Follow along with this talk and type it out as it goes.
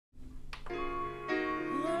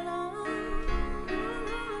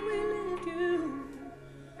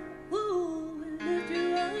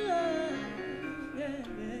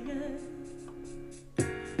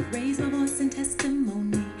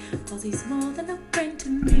more than a friend to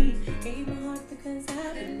me. Gave my heart because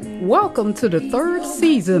I believe. Welcome to the third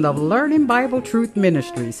season of Learning Bible Truth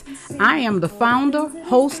Ministries. I am the founder,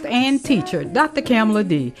 host, and teacher, Dr. Kamala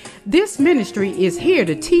D. This ministry is here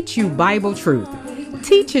to teach you Bible truth.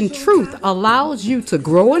 Teaching truth allows you to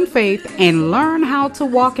grow in faith and learn how to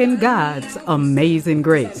walk in God's amazing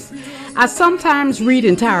grace. I sometimes read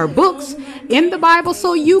entire books in the Bible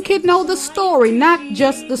so you can know the story, not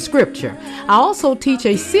just the scripture. I also teach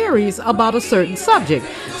a series about a certain subject,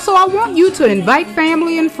 so I want you to invite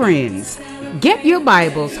family and friends. Get your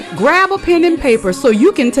Bibles, grab a pen and paper so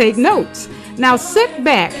you can take notes. Now sit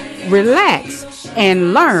back, relax,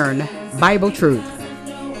 and learn Bible truth.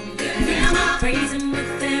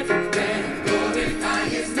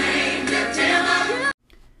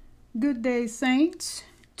 Good day, saints.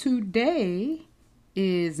 Today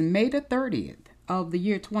is May the 30th of the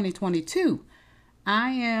year 2022. I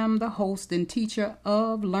am the host and teacher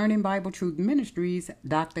of Learning Bible Truth Ministries,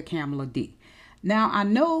 Dr. Kamala D. Now, I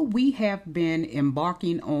know we have been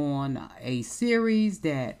embarking on a series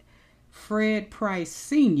that Fred Price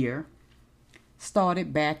Sr.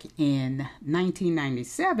 started back in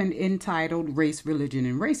 1997 entitled Race, Religion,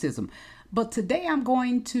 and Racism. But today I'm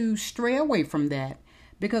going to stray away from that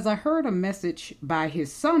because I heard a message by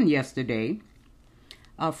his son yesterday,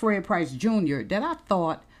 Fred Price Jr., that I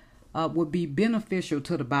thought would be beneficial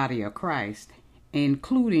to the body of Christ,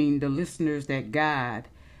 including the listeners that God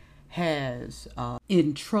has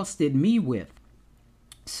entrusted me with.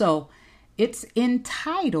 So it's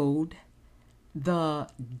entitled The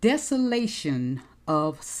Desolation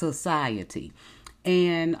of Society.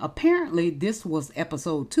 And apparently this was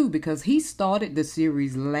episode 2 because he started the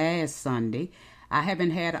series last Sunday. I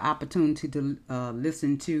haven't had an opportunity to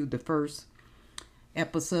listen to the first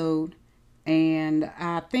episode, and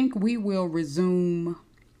I think we will resume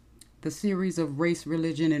the series of Race,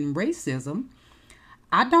 Religion, and Racism.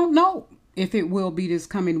 I don't know if it will be this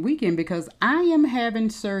coming weekend because I am having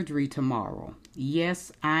surgery tomorrow.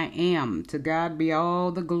 Yes, I am. To God be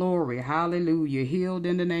all the glory. Hallelujah. Healed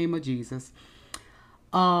in the name of Jesus.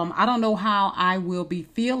 I don't know how I will be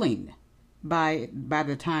feeling by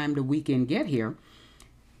the time the weekend get here.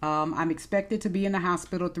 I'm expected to be in the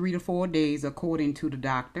hospital 3 to 4 days according to the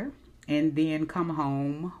doctor, and then come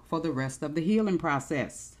home for the rest of the healing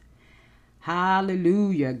process.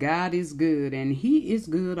 Hallelujah. God is good, and he is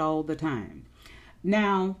good all the time.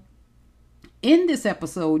 Now, in this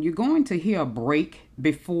episode, you're going to hear a break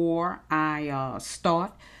before I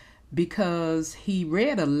start, because he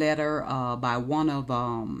read a letter by one of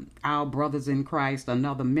our brothers in Christ,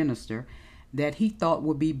 another minister, that he thought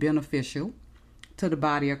would be beneficial to the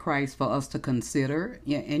body of Christ for us to consider.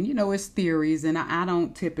 And you know, it's theories, and I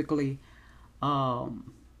don't typically give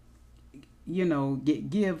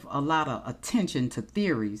a lot of attention to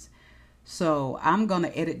theories, so I'm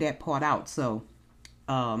gonna edit that part out. So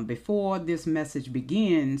before this message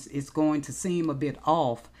begins, it's going to seem a bit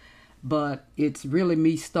off, but it's really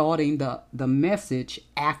me starting the message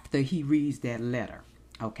after he reads that letter.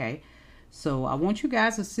 Okay, so I want you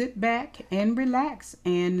guys to sit back and relax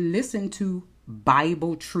and listen to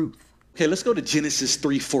Bible truth. Okay, let's go to Genesis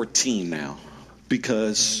 3:14 now,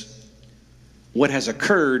 because what has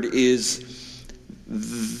occurred is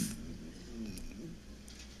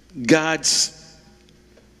God's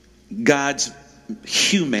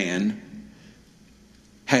human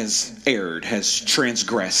has erred, has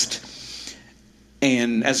transgressed.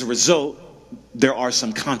 And as a result, there are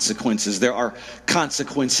some consequences. There are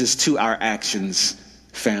consequences to our actions,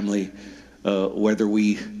 family, whether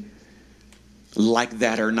we like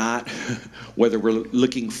that or not, whether we're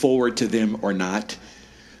looking forward to them or not.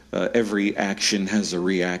 Every action has a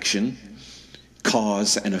reaction,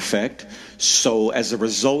 cause and effect. So as a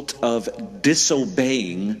result of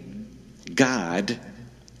disobeying God,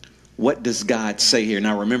 what does God say here?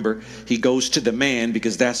 Now remember, he goes to the man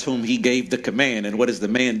because that's whom he gave the command. And what does the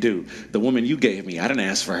man do? The woman you gave me, I didn't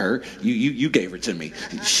ask for her. You gave her to me.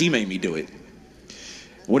 She made me do it.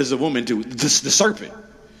 What does the woman do? The serpent.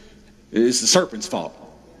 It's the serpent's fault.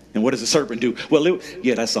 And what does the serpent do? Well,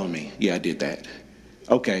 yeah, that's on me. Yeah, I did that.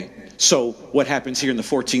 Okay, so what happens here in the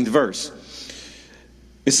 14th verse?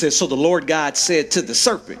 It says, so the Lord God said to the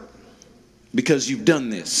serpent, because you've done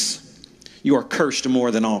this, you are cursed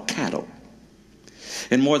more than all cattle,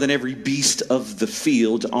 and more than every beast of the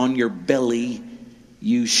field. On your belly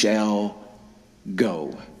you shall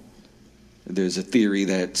go. There's a theory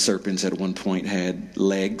that serpents at one point had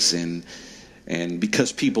legs, and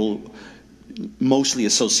because people mostly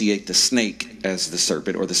associate the snake as the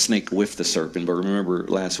serpent, or the snake with the serpent. But remember,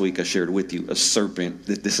 last week I shared with you a serpent.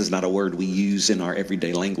 This is not a word we use in our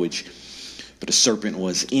everyday language. But a serpent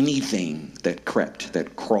was anything that crept,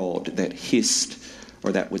 that crawled, that hissed,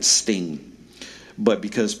 or that would sting. But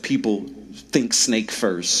because people think snake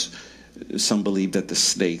first, some believe that the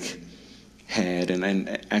snake had,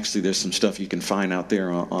 and actually there's some stuff you can find out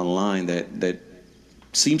there online that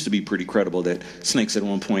seems to be pretty credible, that snakes at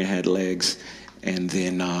one point had legs, and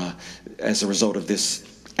then as a result of this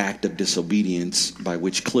act of disobedience, by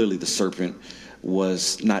which clearly the serpent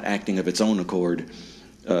was not acting of its own accord,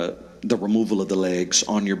 the removal of the legs,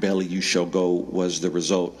 on your belly you shall go, was the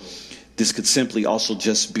result. This could simply also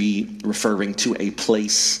just be referring to a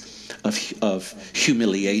place of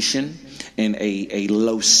humiliation and a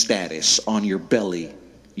low status. On your belly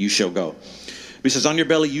you shall go. He says, on your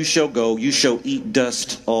belly you shall go, you shall eat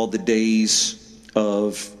dust all the days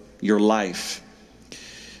of your life.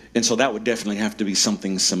 And so that would definitely have to be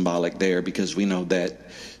something symbolic there, because we know that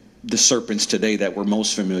the serpents today that we're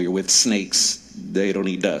most familiar with, snakes, they don't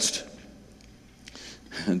eat dust.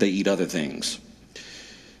 They eat other things.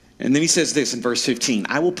 And then he says this in verse 15,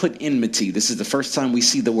 I will put enmity. This is the first time we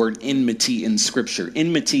see the word enmity in Scripture.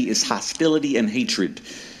 Enmity is hostility and hatred.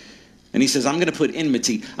 And he says, I'm going to put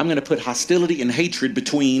enmity. I'm going to put hostility and hatred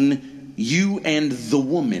between you and the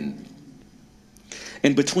woman,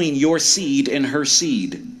 and between your seed and her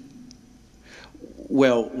seed.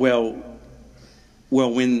 Well,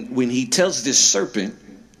 when he tells this serpent,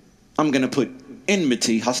 I'm going to put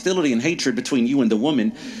enmity, hostility, and hatred between you and the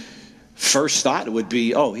woman, first thought would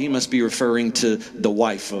be, oh, he must be referring to the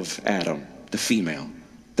wife of Adam, the female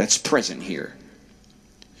that's present here.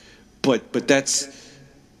 But that's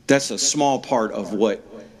a small part of what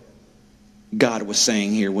God was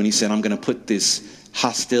saying here when he said, I'm going to put this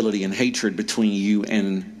hostility and hatred between you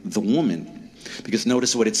and the woman. Because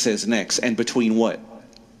notice what it says next. And between what?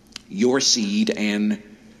 Your seed and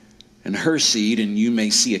her seed. And you may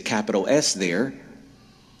see a capital S there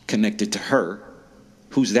connected to her.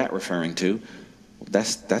 Who's that referring to?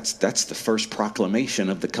 That's the first proclamation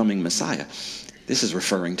of the coming Messiah. This is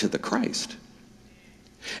referring to the Christ.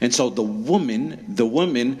 And so the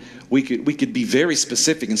woman, we could be very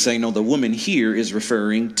specific and say, no, the woman here is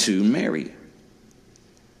referring to Mary.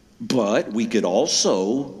 But we could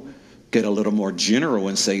also get a little more general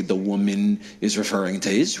and say the woman is referring to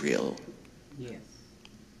Israel, yes,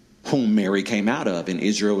 whom Mary came out of. And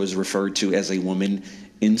Israel is referred to as a woman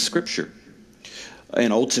in Scripture.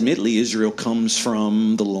 And ultimately, Israel comes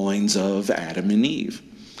from the loins of Adam and Eve.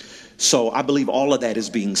 So I believe all of that is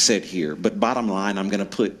being said here. But bottom line, I'm going to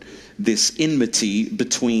put this enmity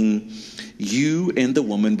between you and the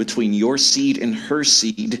woman, between your seed and her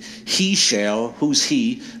seed. He shall, who's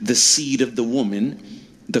he? The seed of the woman,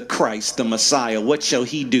 the Christ, the Messiah. What shall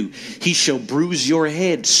he do? He shall bruise your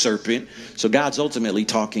head, serpent. So God's ultimately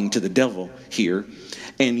talking to the devil here.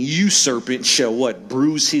 And you, serpent, shall what?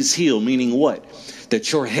 Bruise his heel, meaning what?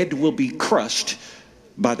 That your head will be crushed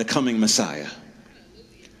by the coming Messiah.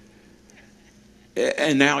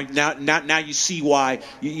 And now you see why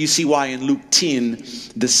in Luke 10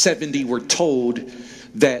 the 70 were told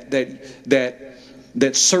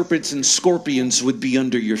that serpents and scorpions would be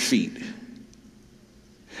under your feet.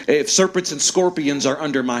 If serpents and scorpions are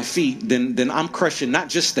under my feet, then I'm crushing not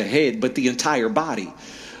just the head but the entire body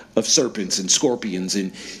of serpents and scorpions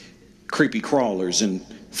and creepy crawlers and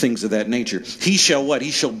things of that nature. He shall what?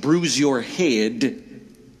 He shall bruise your head,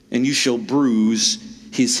 and you shall bruise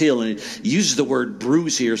his heel. And it uses the word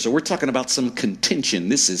bruise here, so we're talking about some contention.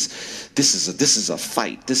 This is a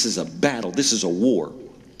fight. This is a battle. This is a war.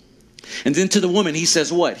 And then to the woman, he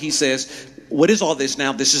says what? He says, what is all this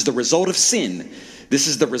now? This is the result of sin. This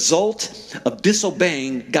is the result of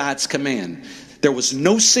disobeying God's command. There was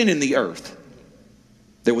no sin in the earth.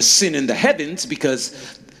 There was sin in the heavens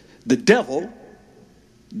because the devil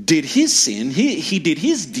did his sin. He did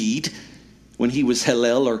his deed when he was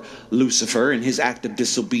Hillel or Lucifer, and his act of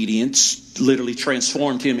disobedience literally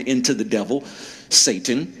transformed him into the devil,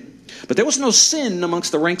 Satan. But there was no sin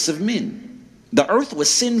amongst the ranks of men. The earth was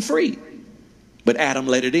sin-free. But Adam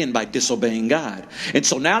let it in by disobeying God. And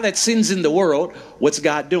so now that sin's in the world, what's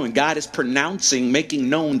God doing? God is pronouncing, making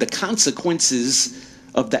known the consequences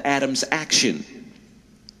of the Adam's action.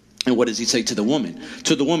 And what does he say to the woman?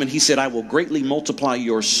 To the woman, he said, I will greatly multiply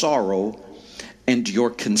your sorrow and your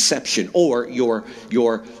conception. Or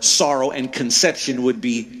your sorrow and conception would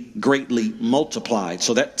be greatly multiplied.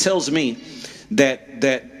 So that tells me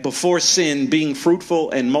that before sin, being fruitful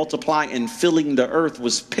and multiply and filling the earth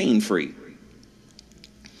was pain-free.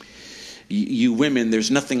 You women, there's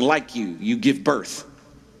nothing like you. You give birth.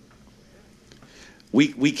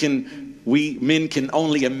 We men can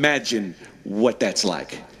only imagine what that's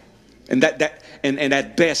like. And that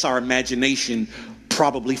at best our imagination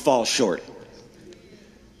probably falls short.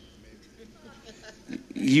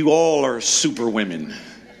 you all are super women.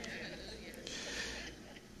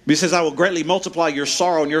 He says, I will greatly multiply your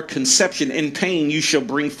sorrow and your conception. In pain you shall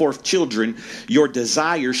bring forth children. Your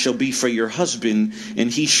desire shall be for your husband, and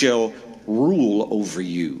he shall rule over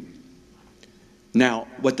you. Now,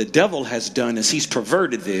 what the devil has done is he's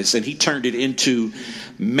perverted this, and he turned it into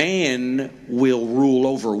man will rule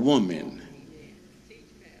over woman.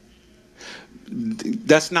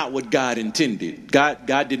 That's not what God intended.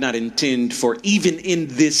 God did not intend for, even in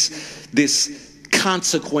this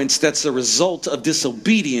consequence that's a result of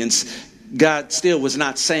disobedience, God still was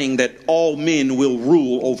not saying that all men will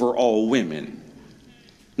rule over all women.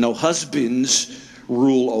 No, husbands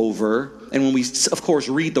rule over. And when we, of course,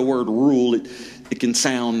 read the word rule, it can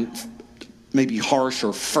sound maybe harsh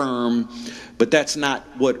or firm, but that's not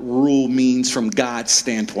what rule means from God's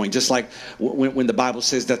standpoint. Just like when the Bible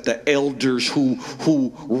says that the elders who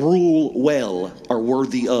rule well are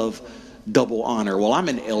worthy of double honor. Well, I'm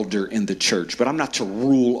an elder in the church, but I'm not to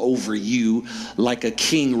rule over you like a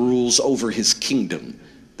king rules over his kingdom.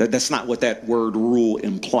 That's not what that word rule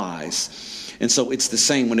implies. And so it's the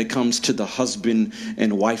same when it comes to the husband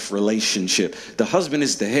and wife relationship. The husband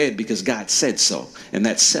is the head because God said so, and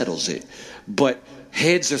that settles it. But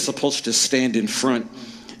heads are supposed to stand in front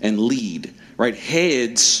and lead, right?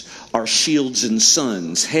 Heads are shields and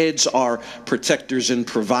sons. Heads are protectors and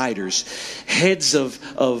providers. Heads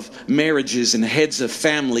of marriages and heads of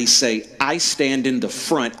families say, I stand in the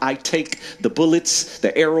front. I take the bullets,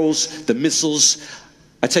 the arrows, the missiles.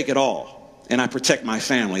 I take it all, and I protect my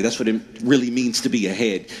family. That's what it really means to be a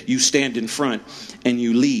head. You stand in front and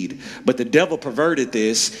you lead. But the devil perverted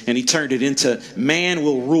this, and he turned it into man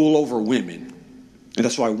will rule over women. And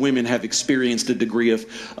that's why women have experienced a degree of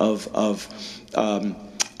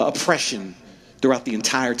oppression throughout the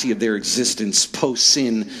entirety of their existence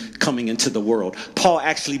post-sin coming into the world. Paul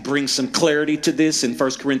actually brings some clarity to this in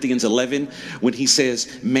 1 Corinthians 11 when he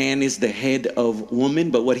says man is the head of woman,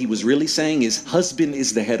 but what he was really saying is husband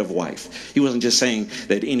is the head of wife. He wasn't just saying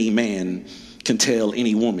that any man can tell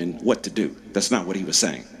any woman what to do. That's not what he was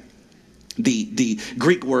saying. The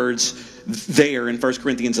Greek words there in 1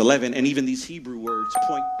 Corinthians 11 and even these Hebrew words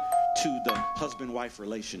point to the husband-wife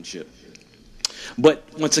relationship. But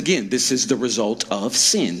once again, this is the result of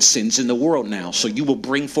sin. Sin's in the world now. So you will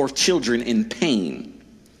bring forth children in pain.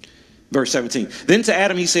 Verse 17. Then to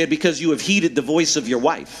Adam he said, because you have heeded the voice of your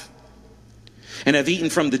wife and have eaten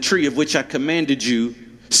from the tree of which I commanded you,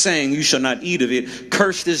 saying you shall not eat of it,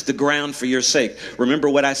 cursed is the ground for your sake. Remember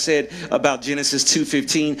what I said about Genesis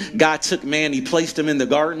 2:15? God took man, he placed him in the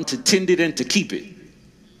garden to tend it and to keep it,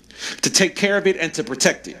 to take care of it and to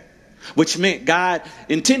protect it. Which meant God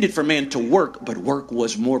intended for man to work, but work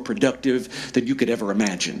was more productive than you could ever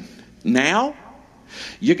imagine. Now,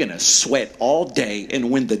 you're going to sweat all day, and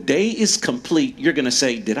when the day is complete, you're going to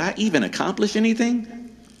say, did I even accomplish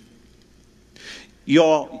anything?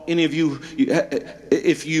 Y'all, any of you,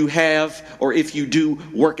 if you have or if you do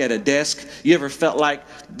work at a desk, you ever felt like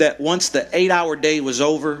that once the 8-hour day was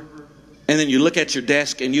over, and then you look at your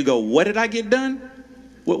desk and you go, what did I get done?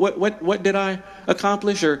 What did I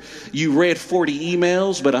accomplish? Or you read 40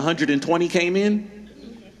 emails, but 120 came in?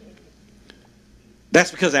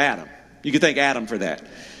 That's because of Adam. You can thank Adam for that.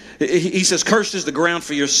 He says, cursed is the ground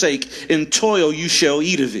for your sake. In toil you shall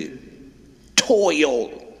eat of it.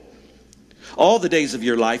 Toil. All the days of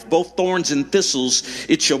your life, both thorns and thistles,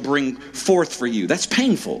 it shall bring forth for you. That's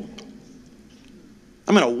painful.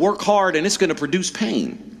 I'm going to work hard and it's going to produce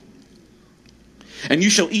pain. And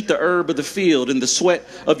you shall eat the herb of the field, and the sweat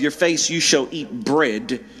of your face you shall eat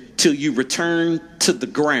bread till you return to the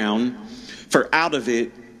ground. For out of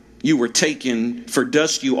it you were taken, for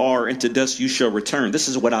dust you are, and to dust you shall return. This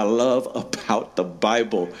is what I love about the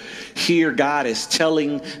Bible. Here God is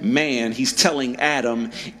telling man, he's telling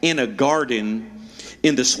Adam, in a garden,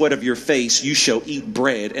 in the sweat of your face you shall eat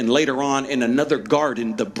bread. And later on in another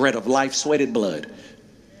garden, the bread of life, sweated blood.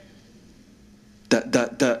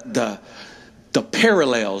 The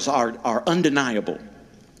parallels are undeniable.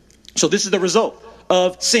 So this is the result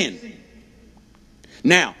of sin.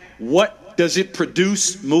 Now, what does it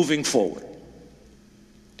produce moving forward?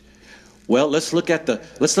 Well, let's look at the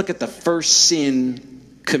first sin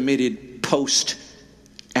committed post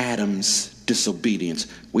Adam's disobedience.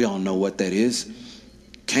 We all know what that is.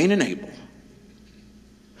 Cain and Abel.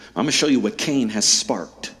 I'm going to show you what Cain has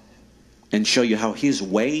sparked and show you how his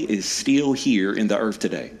way is still here in the earth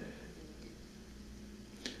today.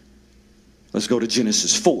 Let's go to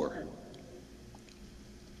Genesis 4.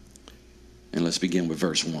 And let's begin with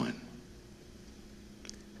verse 1.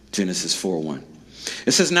 Genesis 4:1.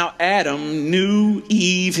 It says, now Adam knew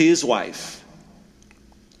Eve, his wife.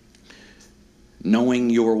 Knowing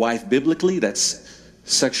your wife biblically, that's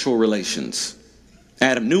sexual relations.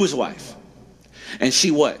 Adam knew his wife. And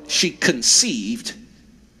she what? She conceived.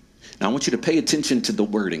 Now I want you to pay attention to the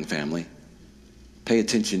wording, family. Pay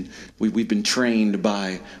attention. We've been trained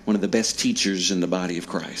by one of the best teachers in the body of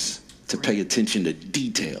Christ to pay attention to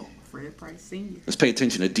detail. Fred Price Sr. Let's pay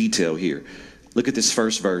attention to detail here. Look at this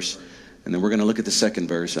first verse, and then we're going to look at the second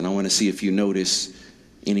verse, and I want to see if you notice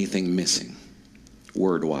anything missing.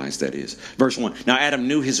 Word-wise, that is. Verse 1. Now Adam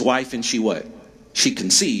knew his wife, and she what? She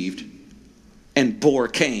conceived and bore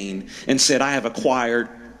Cain and said, I have acquired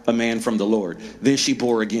a man from the Lord. Then she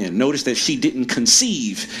bore again. Notice that she didn't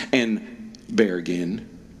conceive and bear again.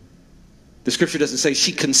 The scripture doesn't say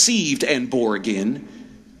she conceived and bore again.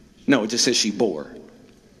 No, it just says she bore.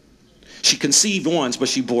 She conceived once, but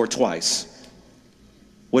she bore twice.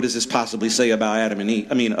 What does this possibly say about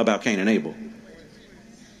about Cain and Abel?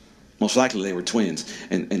 Most likely they were twins.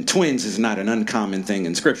 And twins is not an uncommon thing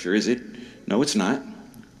in scripture, is it? No, it's not.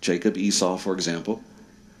 Jacob, Esau, for example.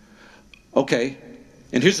 Okay.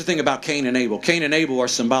 And here's the thing about Cain and Abel. Cain and Abel are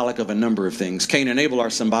symbolic of a number of things. Cain and Abel are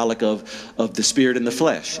symbolic of the spirit and the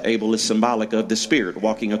flesh. Abel is symbolic of the spirit,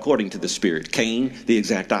 walking according to the spirit. Cain, the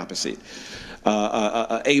exact opposite.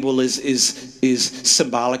 Abel is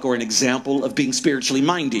symbolic or an example of being spiritually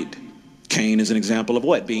minded. Cain is an example of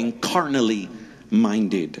what? Being carnally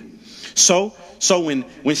minded. So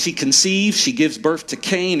when she conceives, she gives birth to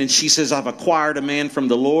Cain, and she says, I've acquired a man from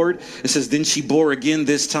the Lord. It says, then she bore again,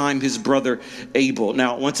 this time his brother Abel.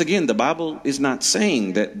 Now, once again, the Bible is not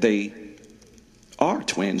saying that they are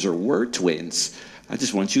twins or were twins. I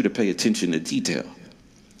just want you to pay attention to detail.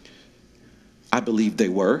 I believe they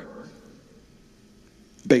were,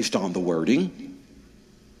 based on the wording.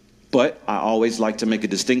 But I always like to make a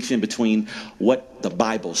distinction between what the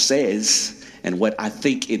Bible says and what I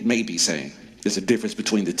think it may be saying. There's a difference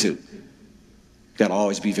between the two. Got to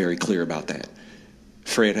always be very clear about that.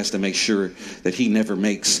 Fred has to make sure that he never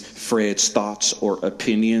makes Fred's thoughts or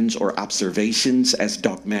opinions or observations as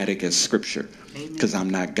dogmatic as scripture. Because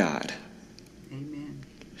I'm not God. Amen.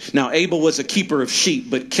 Now, Abel was a keeper of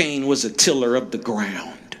sheep, but Cain was a tiller of the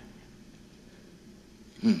ground.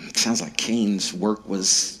 It sounds like Cain's work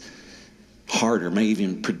was harder, may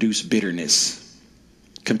even produce bitterness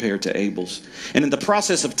compared to Abel's. And in the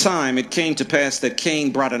process of time, it came to pass that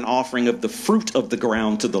Cain brought an offering of the fruit of the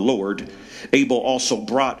ground to the Lord. Abel also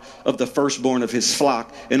brought of the firstborn of his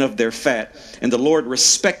flock and of their fat. And the Lord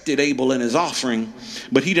respected Abel and his offering,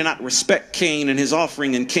 but he did not respect Cain and his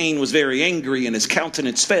offering. And Cain was very angry, and his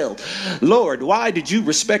countenance fell. Lord, why did you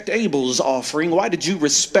respect Abel's offering? Why did you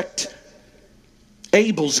respect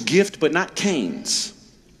Abel's gift, but not Cain's?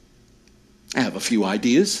 I have a few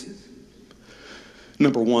ideas.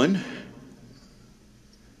 Number one,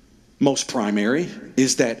 most primary,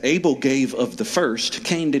 is that Abel gave of the first,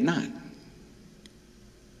 Cain did not.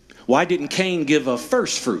 Why didn't Cain give of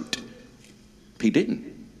first fruit? He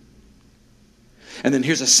didn't. And then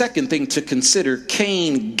here's a second thing to consider.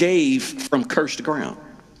 Cain gave from cursed ground.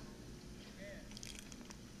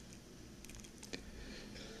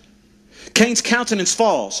 Cain's countenance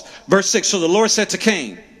falls. Verse 6, so the Lord said to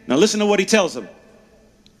Cain, now listen to what he tells him.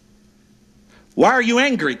 Why are you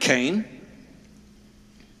angry, Cain?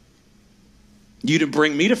 You didn't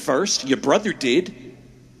bring me to first. Your brother did.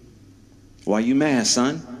 Why are you mad,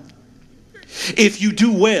 son? If you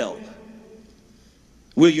do well,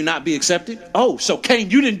 will you not be accepted? Oh, so Cain,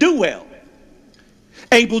 you didn't do well.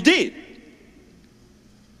 Abel did.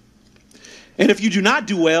 And if you do not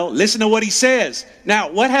do well, listen to what he says.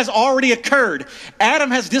 Now, what has already occurred?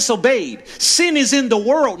 Adam has disobeyed. Sin is in the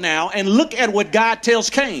world now. And look at what God tells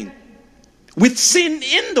Cain. With sin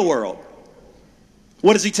in the world,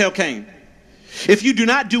 what does he tell Cain? If you do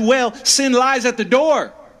not do well, sin lies at the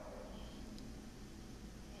door.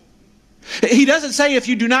 He doesn't say if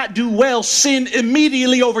you do not do well, sin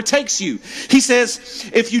immediately overtakes you. He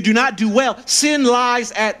says if you do not do well, sin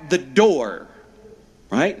lies at the door.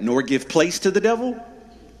 Right? Nor give place to the devil.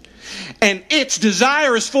 And its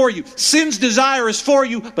desire is for you. Sin's desire is for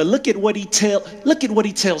you. But look at what he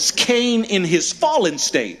tells Cain in his fallen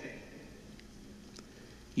state.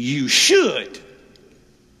 You should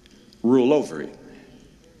rule over it.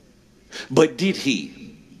 But did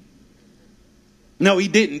he? No, he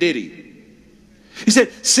didn't, did he? He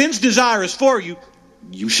said, sin's desire is for you.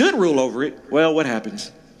 You should rule over it. Well, what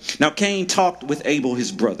happens? Now, Cain talked with Abel,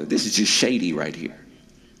 his brother. This is just shady right here.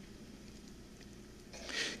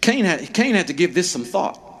 Cain had to give this some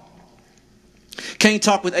thought. Cain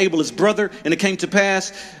talked with Abel, his brother, and it came to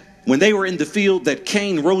pass when they were in the field that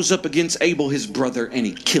Cain rose up against Abel, his brother, and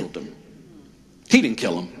he killed him. He didn't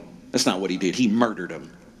kill him. That's not what he did. He murdered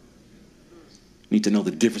him. You need to know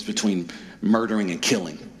the difference between murdering and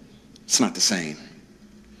killing. It's not the same.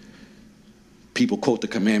 People quote the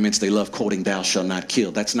commandments. They love quoting thou shalt not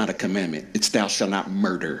kill. That's not a commandment. It's thou shalt not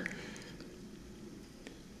murder.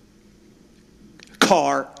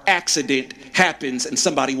 Car accident happens and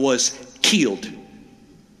somebody was killed.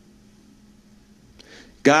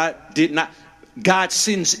 God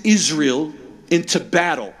sends Israel into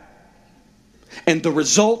battle. And the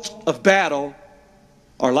result of battle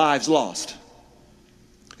are lives lost.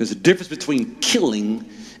 There's a difference between killing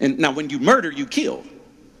and, now when you murder, you kill.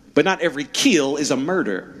 But not every kill is a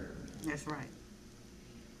murder. That's right.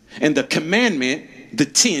 And the commandment, the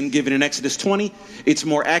 10 given in Exodus 20, it's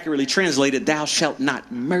more accurately translated, thou shalt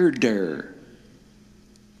not murder.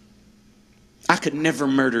 I could never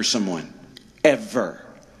murder someone, ever.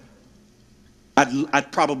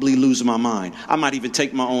 I'd probably lose my mind. I might even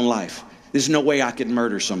take my own life. There's no way I could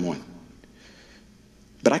murder someone.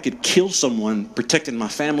 But I could kill someone protecting my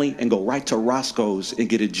family and go right to Roscoe's and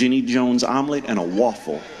get a Jenny Jones omelet and a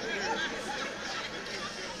waffle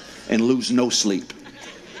and lose no sleep.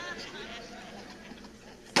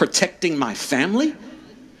 Protecting my family?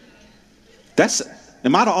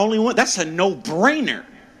 Am I the only one? That's a no-brainer.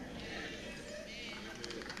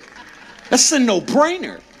 That's a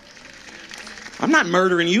no-brainer. I'm not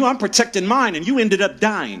murdering you. I'm protecting mine, and you ended up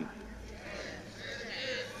dying.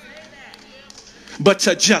 But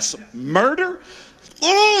to just murder?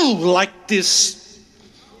 Oh, like this.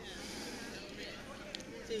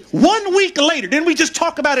 1 week later, didn't we just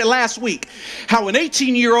talk about it last week? How an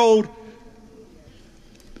 18-year-old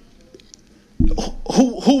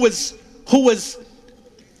who was,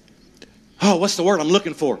 oh, what's the word I'm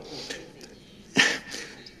looking for?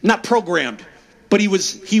 Not programmed, but he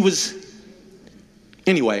was,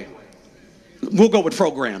 anyway, we'll go with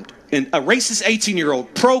programmed. And a racist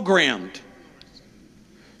 18-year-old programmed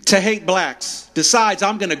to hate blacks decides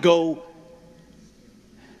I'm going to go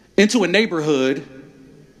into a neighborhood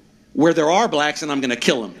where there are blacks and I'm going to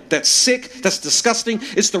kill them. That's sick. That's disgusting.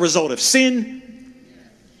 It's the result of sin.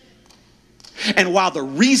 And while the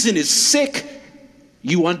reason is sick,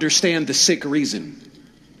 you understand the sick reason.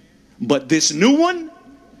 But this new one,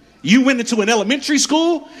 you went into an elementary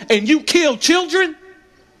school and you killed children?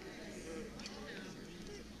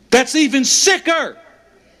 That's even sicker.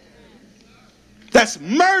 That's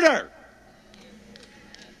murder.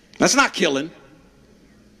 That's not killing.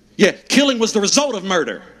 Yeah, killing was the result of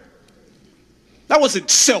murder. That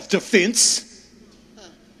wasn't self-defense.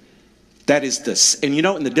 That is this. And you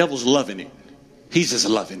know, and the devil's loving it. He's just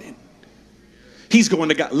loving it. He's going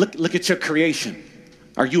to God. Look at your creation.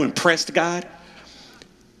 Are you impressed, God?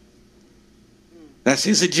 That's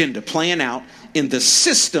his agenda playing out in the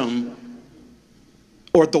system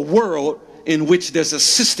or the world in which there's a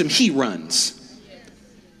system he runs.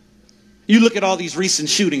 You look at all these recent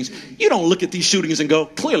shootings. You don't look at these shootings and go,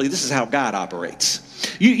 clearly this is how God operates.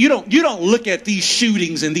 You don't look at these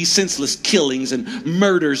shootings and these senseless killings and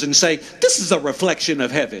murders and say, this is a reflection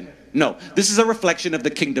of heaven. No, this is a reflection of the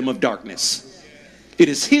kingdom of darkness. It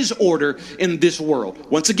is his order in this world.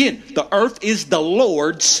 Once again, the earth is the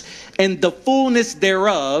Lord's and the fullness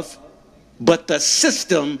thereof, but the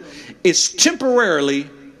system is temporarily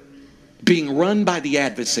being run by the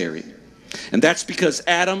adversary. And that's because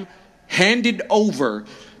Adam handed over,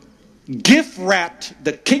 gift wrapped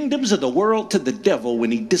the kingdoms of the world to the devil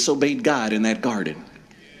when he disobeyed God in that garden.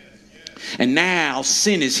 And now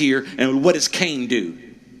sin is here, and what does Cain do?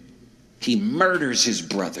 He murders his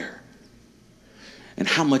brother. And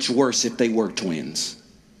how much worse if they were twins?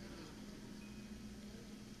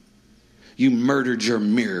 You murdered your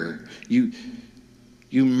mirror. You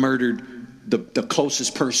murdered the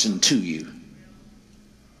closest person to you.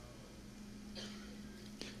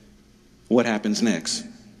 What happens next?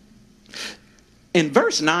 In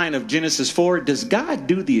verse 9 of Genesis 4, does God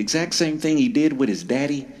do the exact same thing he did with his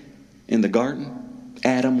daddy in the garden?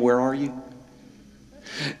 Adam, where are you?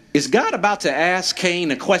 Is God about to ask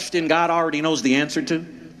Cain a question God already knows the answer to?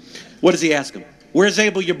 What does he ask him? Where's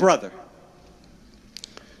Abel, your brother?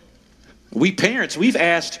 We parents, we've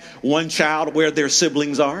asked one child where their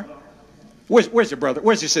siblings are. Where's your brother?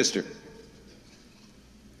 Where's your sister?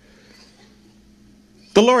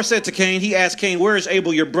 The Lord said to Cain, he asked Cain, where is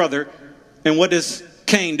Abel, your brother? And what does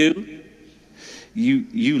Cain do?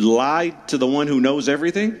 You lied to the one who knows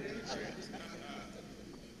everything?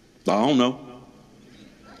 I don't know.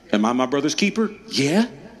 Am I my brother's keeper? Yeah.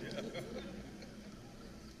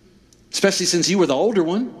 Especially since you were the older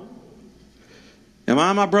one. Am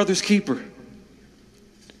I my brother's keeper?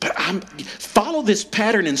 But follow this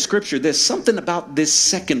pattern in Scripture. There's something about this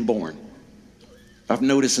second born I've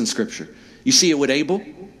noticed in Scripture. You see it with Abel.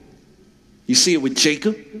 You see it with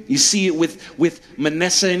Jacob. You see it with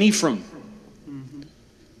Manasseh and Ephraim.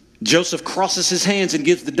 Joseph crosses his hands and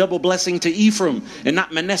gives the double blessing to Ephraim and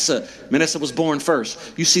not Manasseh. Manasseh was born first.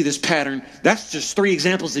 You see this pattern. That's just 3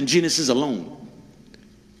 examples in Genesis alone.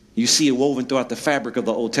 You see it woven throughout the fabric of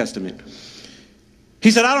the Old Testament.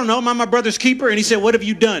 He said, I don't know. Am I my brother's keeper? And he said, what have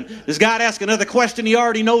you done? Does God ask another question he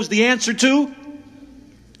already knows the answer to?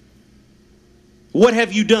 What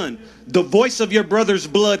have you done? The voice of your brother's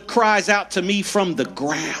blood cries out to me from the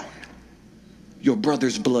ground. Your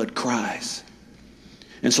brother's blood cries.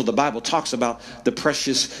 And so the Bible talks about the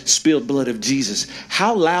precious spilled blood of Jesus.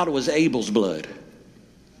 How loud was Abel's blood?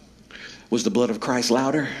 Was the blood of Christ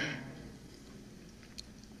louder?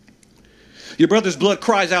 Your brother's blood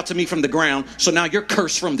cries out to me from the ground, so now you're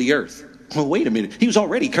cursed from the earth. Well, wait a minute. He was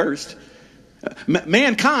already cursed.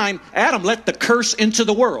 Mankind, Adam let the curse into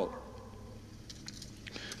the world.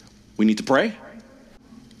 We need to pray.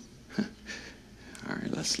 All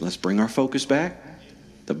right, let's bring our focus back.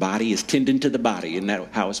 The body is tending to the body. Isn't that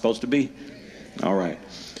how it's supposed to be? All right.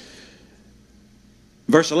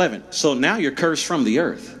 Verse 11. So now you're cursed from the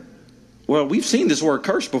earth. Well, we've seen this word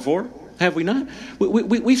cursed before, have we not?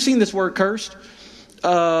 We've seen this word cursed.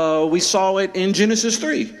 We saw it in Genesis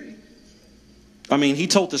 3. I mean, he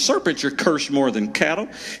told the serpent, you're cursed more than cattle.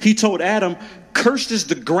 He told Adam, cursed is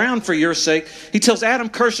the ground for your sake. He tells Adam,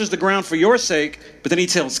 cursed is the ground for your sake. But then he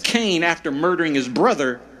tells Cain, after murdering his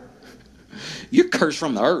brother, you're cursed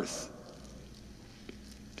from the earth,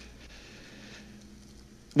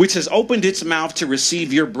 which has opened its mouth to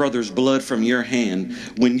receive your brother's blood from your hand.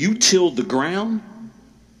 When you tilled the ground.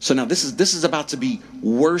 So now this is about to be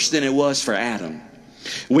worse than it was for Adam.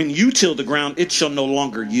 When you till the ground, it shall no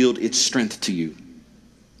longer yield its strength to you.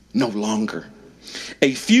 No longer.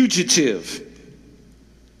 A fugitive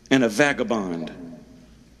and a vagabond.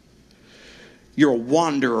 You're a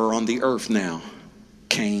wanderer on the earth now,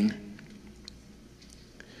 Cain.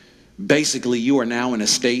 Basically, you are now in a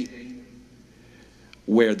state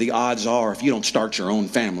where the odds are, if you don't start your own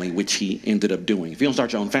family, which he ended up doing, if you don't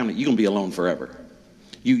start your own family, you're going to be alone forever.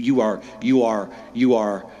 You are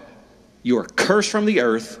cursed from the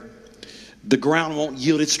earth. The ground won't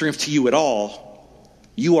yield its strength to you at all.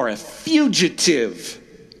 You are a fugitive.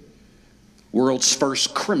 World's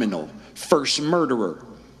first criminal, first murderer.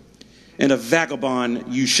 And a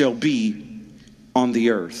vagabond you shall be on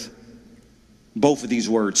the earth. Both of these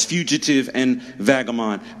words, fugitive and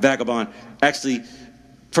vagabond. Vagabond, actually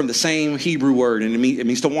from the same Hebrew word, and it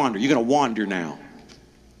means to wander. You're going to wander now.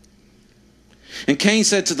 And Cain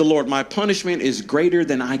said to the Lord, my punishment is greater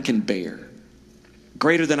than I can bear.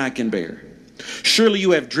 Greater than I can bear. Surely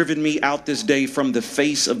you have driven me out this day from the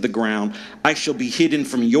face of the ground. I shall be hidden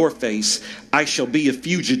from your face. I shall be a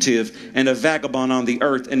fugitive and a vagabond on the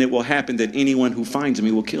earth. And it will happen that anyone who finds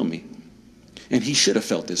me will kill me. And he should have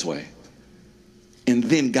felt this way. And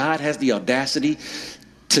then God has the audacity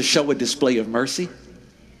to show a display of mercy.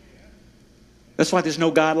 That's why there's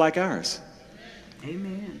no God like ours.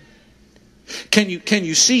 Amen. Can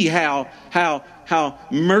you see how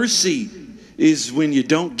mercy is when you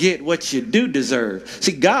don't get what you do deserve?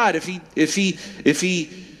 See, God, if he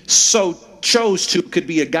so chose to, could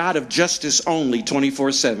be a God of justice only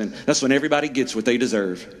 24/7. That's when everybody gets what they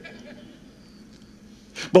deserve.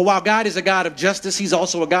 But while God is a God of justice, he's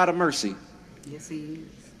also a God of mercy. Yes, he is.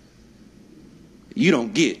 You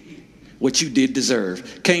don't get what you did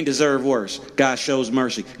deserve. Cain deserved worse. God shows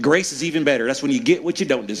mercy. Grace is even better. That's when you get what you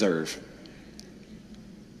don't deserve.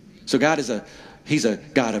 So God he's a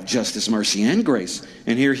God of justice, mercy, and grace.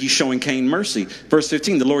 And here he's showing Cain mercy. Verse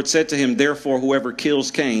 15, the Lord said to him, therefore, whoever kills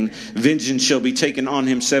Cain, vengeance shall be taken on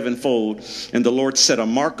him sevenfold. And the Lord set a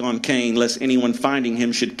mark on Cain, lest anyone finding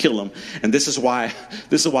him should kill him. And this is why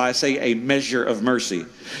I say a measure of mercy.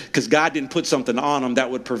 Because God didn't put something on him that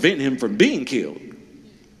would prevent him from being killed.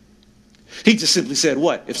 He just simply said,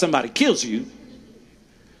 what? If somebody kills you,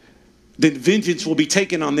 then vengeance will be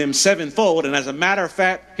taken on them sevenfold. And as a matter of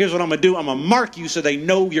fact, here's what I'm going to do. I'm going to mark you so they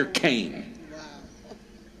know you're Cain.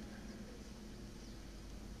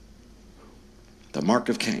 The mark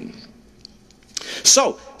of Cain.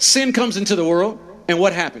 So, sin comes into the world, and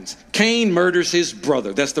what happens? Cain murders his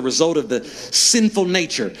brother. That's the result of the sinful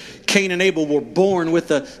nature. Cain and Abel were born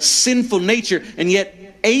with a sinful nature, and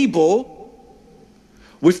yet Abel,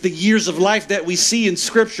 with the years of life that we see in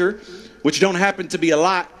Scripture, which don't happen to be a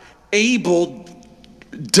lot, Abel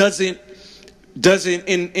doesn't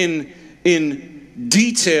in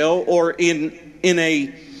detail or in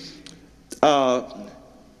a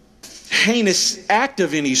heinous act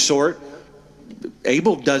of any sort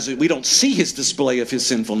Abel doesn't, we don't see his display of his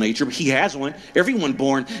sinful nature, but he has one. Everyone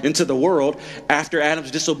born into the world after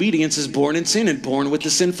Adam's disobedience is born in sin and born with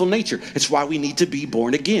the sinful nature. It's why we need to be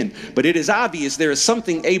born again. But it is obvious there is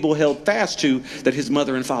something Abel held fast to that his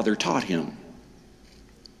mother and father taught him.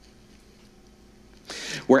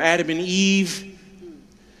 Where Adam and Eve,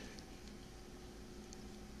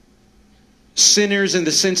 sinners in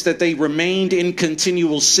the sense that they remained in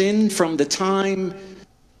continual sin from the time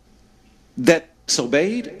that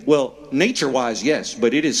disobeyed? Well, nature-wise, yes,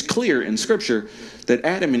 but it is clear in Scripture that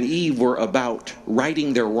Adam and Eve were about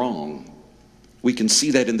righting their wrong. We can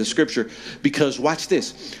see that in the Scripture because, watch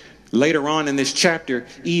this, later on in this chapter,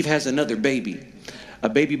 Eve has another baby, a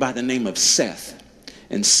baby by the name of Seth,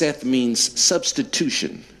 and Seth means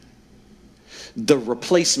substitution, the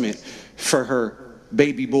replacement for her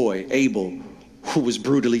baby boy, Abel, who was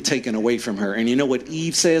brutally taken away from her. And you know what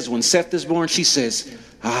Eve says when Seth is born? She says,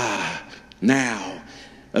 now,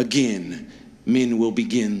 again, men will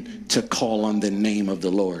begin to call on the name of the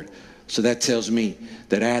Lord. So that tells me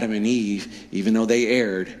that Adam and Eve, even though they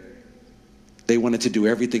erred, they wanted to do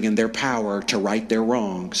everything in their power to right their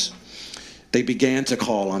wrongs. They began to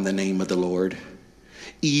call on the name of the Lord.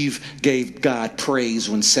 Eve gave God praise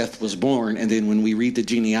when Seth was born. And then when we read the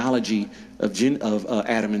genealogy of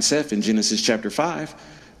Adam and Seth in Genesis chapter 5,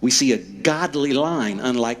 we see a godly line,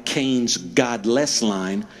 unlike Cain's godless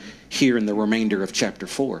line, here in the remainder of chapter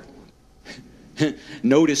 4.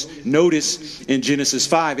 Notice in Genesis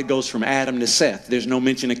 5, it goes from Adam to Seth. There's no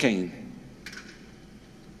mention of Cain.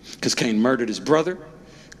 Because Cain murdered his brother,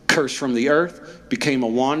 cursed from the earth, became a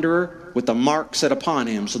wanderer with a mark set upon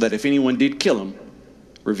him so that if anyone did kill him,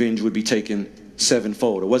 revenge would be taken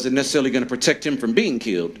sevenfold. It wasn't necessarily going to protect him from being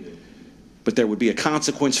killed, but there would be a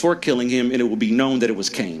consequence for killing him, and it would be known that it was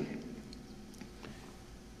Cain.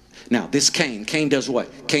 Now, this Cain does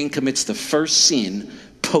what? Cain commits the first sin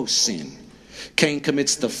post-sin. Cain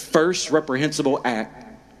commits the first reprehensible act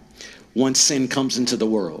once sin comes into the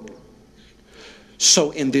world.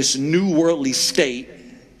 So in this new worldly state,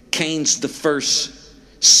 Cain's the first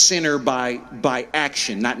sinner by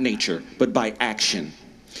action, not nature, but by action.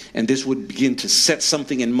 And this would begin to set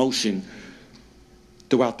something in motion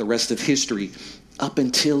throughout the rest of history up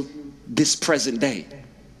until this present day.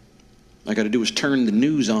 All I got to do is turn the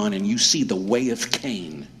news on and you see the way of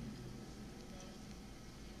Cain.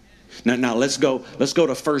 Now let's go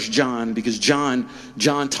to 1 John, because John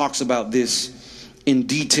talks about this in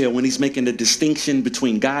detail when he's making the distinction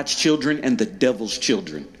between God's children and the devil's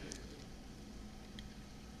children.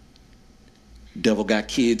 Devil got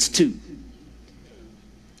kids too.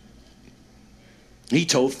 He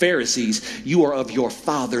told Pharisees, you are of your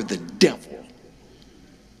father the devil.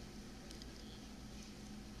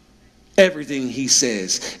 Everything he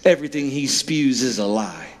says, everything he spews is a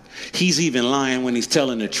lie. He's even lying when he's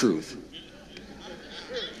telling the truth.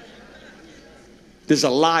 There's a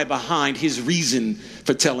lie behind his reason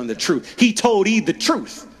for telling the truth. He told Eve the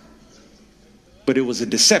truth, but it was a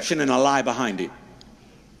deception and a lie behind it.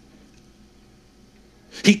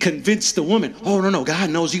 He convinced the woman, oh, no,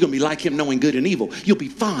 God knows you're going to be like him, knowing good and evil. You'll be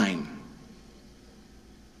fine.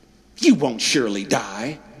 You won't surely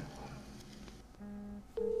die.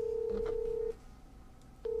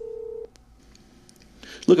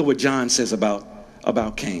 Look at what John says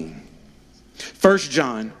about Cain. 1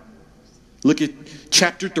 John, look at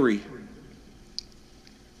chapter 3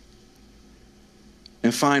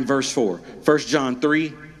 and find verse 4. 1 John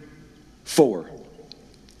 3, 4.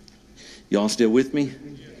 Y'all still with me?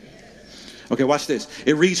 Okay, watch this.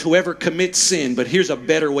 It reads, whoever commits sin, but here's a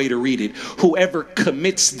better way to read it. Whoever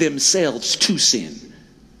commits themselves to sin.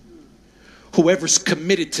 Whoever's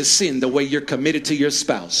committed to sin the way you're committed to your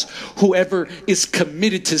spouse. Whoever is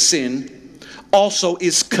committed to sin also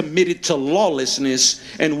is committed to lawlessness.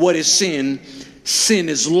 And what is sin? Sin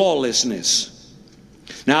is lawlessness.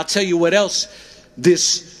 Now I'll tell you what else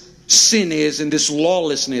this sin is, and this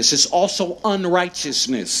lawlessness is also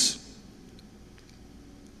unrighteousness.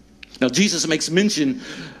 Now Jesus makes mention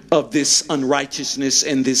of this unrighteousness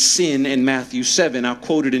and this sin in Matthew 7. I'll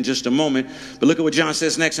quote it in just a moment. But look at what John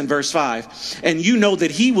says next in verse 5. And you know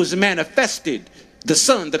that he was manifested, the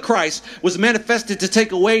Son, the Christ, was manifested to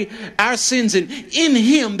take away our sins. And in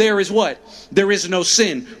him there is what? There is no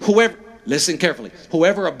sin. Whoever, listen carefully,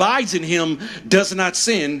 whoever abides in him does not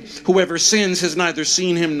sin. Whoever sins has neither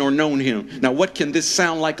seen him nor known him. Now what can this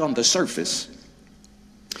sound like on the surface?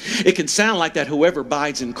 It can sound like that whoever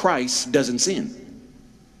abides in Christ doesn't sin.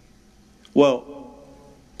 Well,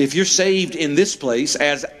 if you're saved in this place,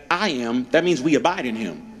 as I am, that means we abide in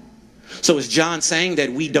him. So is John saying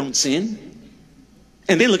that we don't sin?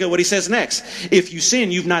 And then look at what he says next. If you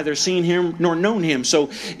sin, you've neither seen him nor known him. So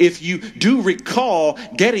if you do recall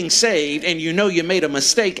getting saved and you know you made a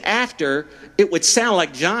mistake after, it would sound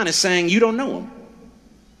like John is saying you don't know him.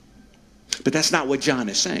 But that's not what John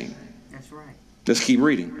is saying. That's right. Let's keep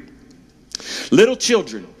reading. Little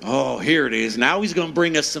children. Oh, here it is. Now he's going to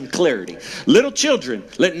bring us some clarity. Little children,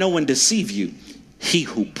 let no one deceive you. He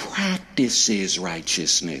who practices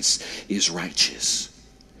righteousness is righteous,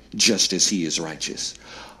 just as he is righteous.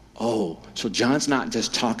 Oh, so John's not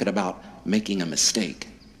just talking about making a mistake.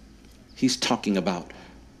 He's talking about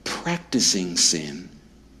practicing sin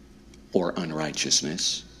or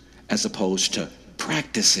unrighteousness as opposed to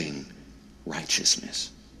practicing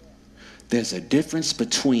righteousness. There's a difference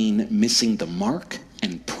between missing the mark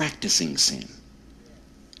and practicing sin.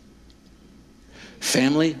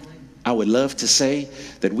 Family, I would love to say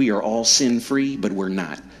that we are all sin-free, but we're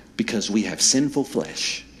not, because we have sinful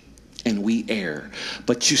flesh and we err.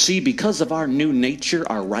 But you see, because of our new nature,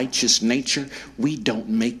 our righteous nature, we don't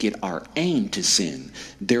make it our aim to sin.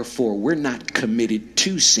 Therefore, we're not committed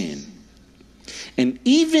to sin. And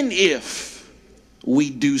even if we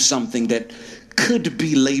do something that could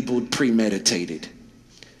be labeled premeditated,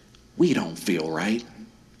 we don't feel right.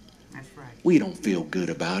 That's right. We don't feel good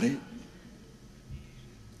about it.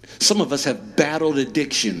 Some of us have battled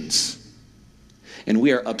addictions, and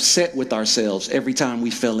we are upset with ourselves every time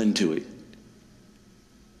we fell into it.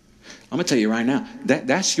 I'm going to tell you right now,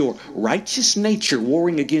 that's your righteous nature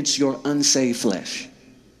warring against your unsaved flesh.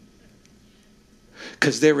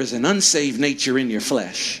 Because there is an unsaved nature in your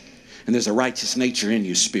flesh, and there's a righteous nature in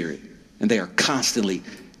your spirit, and they are constantly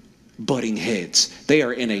butting heads. They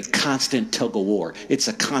are in a constant tug of war. It's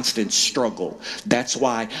a constant struggle. That's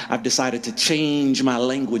why I've decided to change my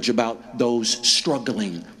language about those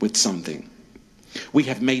struggling with something. We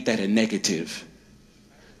have made that a negative.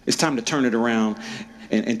 It's time to turn it around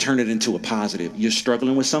and turn it into a positive. You're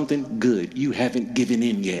struggling with something? Good. You haven't given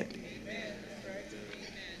in yet.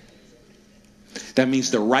 That means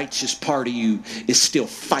the righteous part of you is still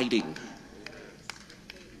fighting.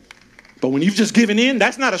 But when you've just given in,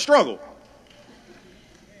 that's not a struggle.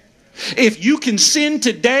 If you can sin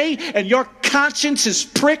today and your conscience is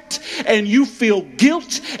pricked and you feel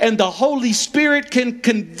guilt and the Holy Spirit can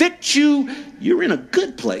convict you, you're in a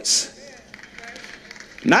good place.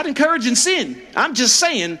 Not encouraging sin. I'm just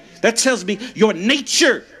saying that tells me your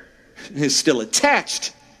nature is still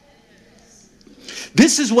attached.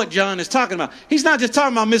 This is what John is talking about. He's not just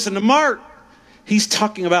talking about missing the mark. He's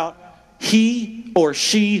talking about he or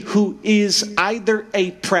she who is either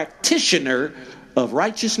a practitioner of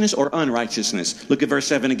righteousness or unrighteousness. Look at verse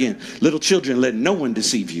 7 again. Little children, let no one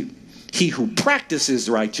deceive you. He who practices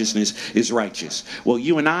righteousness is righteous. Well,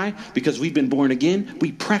 you and I, because we've been born again,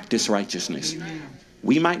 we practice righteousness.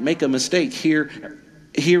 We might make a mistake here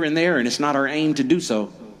and there, and it's not our aim to do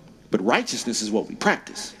so. But righteousness is what we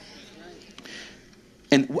practice.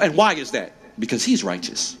 And why is that? Because he's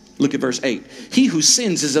righteous. Look at verse 8. He who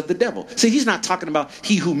sins is of the devil. See, he's not talking about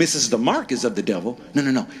he who misses the mark is of the devil.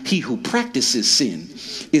 No. He who practices sin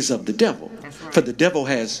is of the devil. Right. For the devil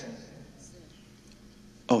has...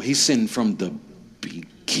 Oh, he sinned from the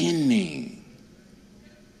beginning.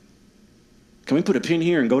 Can we put a pin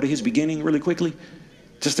here and go to his beginning really quickly?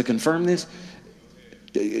 Just to confirm this.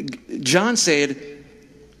 John said,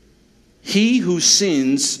 he who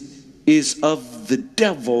sins is of the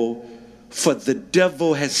devil, for the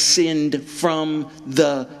devil has sinned from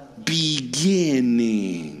the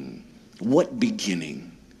beginning. What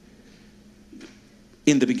beginning?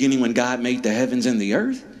 In the beginning when God made the heavens and the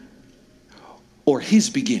earth? Or his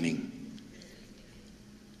beginning?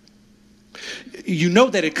 You know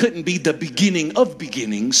that it couldn't be the beginning of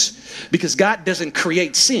beginnings, because God doesn't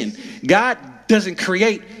create sin. God doesn't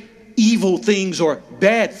create evil things or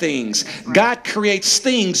bad things. God creates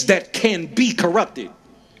things that can be corrupted.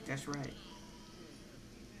 That's right.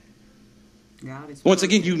 Once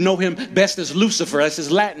again, you know him best as Lucifer. That's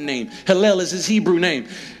his Latin name. Hillel is his Hebrew name.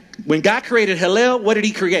 When God created Hillel, what did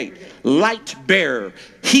he create? Light bearer.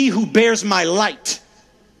 He who bears my light.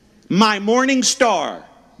 My morning star.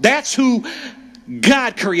 That's who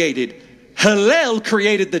God created. Hillel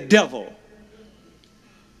created the devil.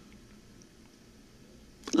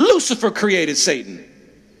 Lucifer created Satan.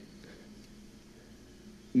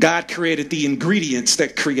 God created the ingredients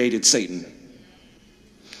that created Satan.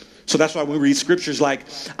 So that's why we read scriptures like,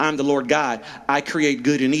 I'm the Lord God, I create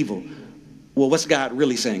good and evil. Well, what's God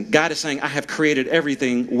really saying? God is saying, I have created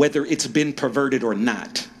everything, whether it's been perverted or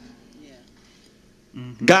not.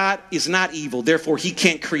 God is not evil, therefore he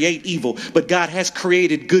can't create evil. But God has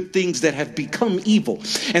created good things that have become evil.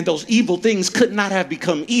 And those evil things could not have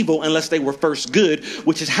become evil unless they were first good,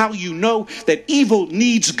 which is how you know that evil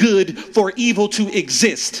needs good for evil to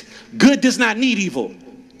exist. Good does not need evil,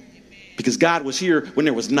 because God was here when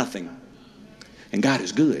there was nothing. And God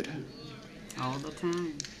is good. All the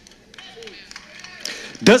time.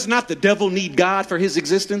 Does not the devil need God for his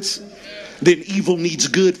existence? Then evil needs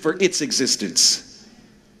good for its existence.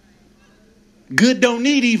 Good don't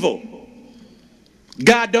need evil.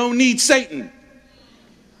 God don't need Satan.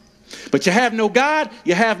 But you have no God,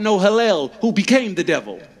 you have no Hallel, who became the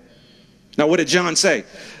devil. Now what did John say?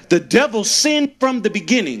 The devil sinned from the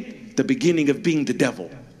beginning of being the devil.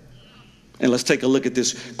 And let's take a look at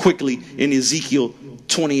this quickly in Ezekiel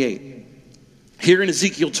 28. Here in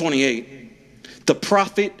Ezekiel 28, the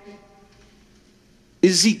prophet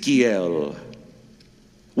Ezekiel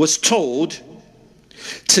was told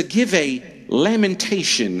to give a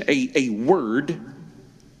lamentation, a word,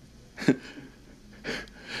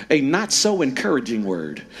 a not so encouraging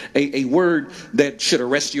word, a word that should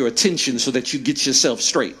arrest your attention so that you get yourself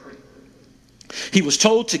straight. He was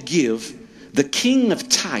told to give the king of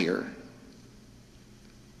Tyre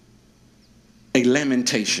a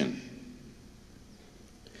lamentation.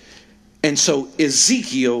 And so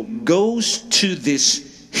Ezekiel goes to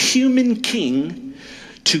this human king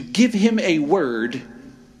to give him a word,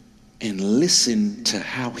 and listen to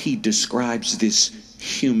how he describes this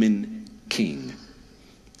human king.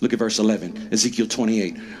 Look at verse 11, Ezekiel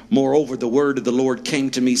 28. Moreover, the word of the Lord came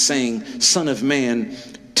to me, saying, Son of man,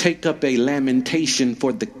 take up a lamentation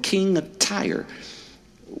for the king of Tyre.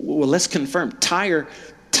 Well, let's confirm. Tyre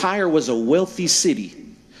was a wealthy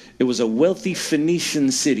city. It was a wealthy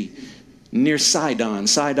Phoenician city near Sidon.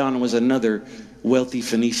 Sidon was another wealthy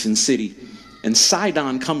Phoenician city. And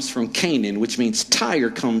Sidon comes from Canaan, which means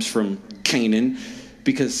Tyre comes from Canaan,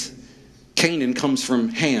 because Canaan comes from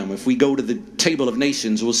Ham. If we go to the table of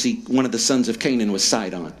nations, we'll see one of the sons of Canaan was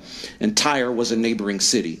Sidon. And Tyre was a neighboring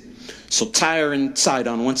city. So Tyre and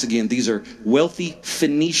Sidon, once again, these are wealthy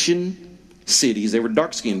Phoenician cities. They were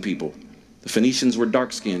dark-skinned people. The Phoenicians were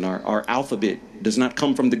dark-skinned. Our alphabet does not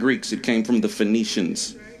come from the Greeks. It came from the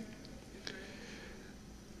Phoenicians.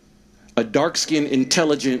 A dark-skinned,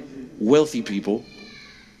 intelligent, wealthy people.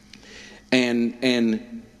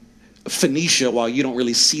 And Phoenicia, while you don't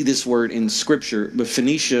really see this word in scripture, but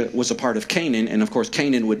Phoenicia was a part of Canaan, and of course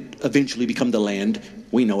Canaan would eventually become the land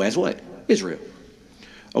we know as what? Israel.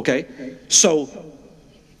 Okay, so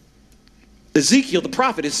Ezekiel the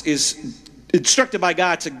prophet is instructed by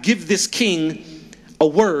God to give this king a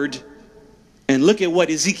word, and look at what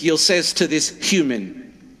Ezekiel says to this human.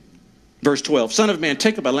 Verse 12, Son of man,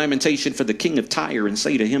 take up a lamentation for the king of Tyre and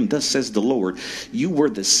say to him, Thus says the Lord, you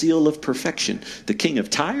were the seal of perfection. The king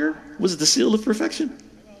of Tyre was the seal of perfection,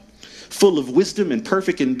 full of wisdom and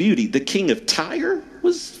perfect in beauty. The king of Tyre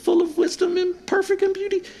was full of wisdom and perfect in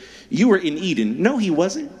beauty. You were in Eden. No, he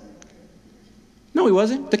wasn't. No, he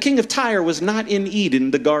wasn't. The king of Tyre was not in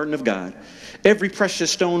Eden, the garden of God. Every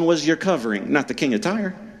precious stone was your covering, not the king of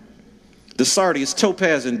Tyre. The sardius,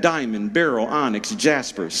 topaz, and diamond, beryl, onyx,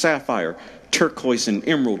 jasper, sapphire, turquoise, and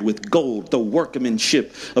emerald with gold. The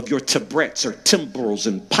workmanship of your tabrets or timbrels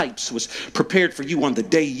and pipes was prepared for you on the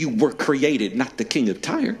day you were created, not the king of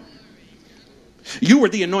Tyre. You were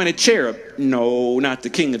the anointed cherub. No, not the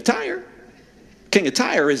king of Tyre. King of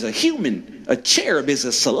Tyre is a human. A cherub is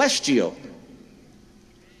a celestial.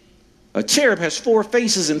 A cherub has 4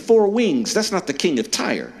 faces and 4 wings. That's not the king of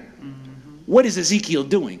Tyre. What is Ezekiel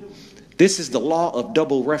doing? This is the law of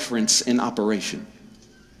double reference in operation.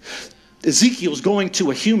 Ezekiel's going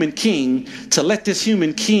to a human king to let this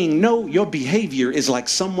human king know your behavior is like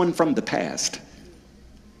someone from the past.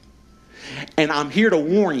 And I'm here to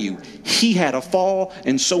warn you, he had a fall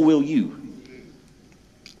and so will you.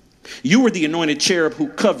 You were the anointed cherub who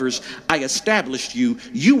covers. I established you.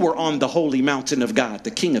 You were on the holy mountain of God.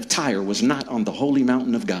 The king of Tyre was not on the holy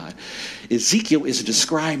mountain of God. Ezekiel is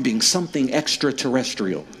describing something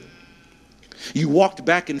extraterrestrial. You walked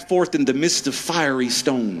back and forth in the midst of fiery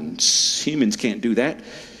stones. Humans can't do that.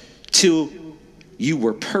 Till you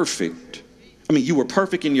were perfect. You were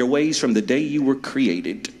perfect in your ways from the day you were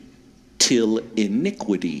created. Till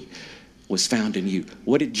iniquity was found in you.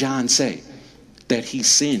 What did John say? That he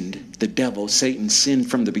sinned. The devil, Satan,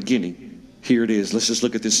 sinned from the beginning. Here it is. Let's just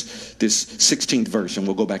look at this 16th verse and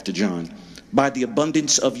we'll go back to John. By the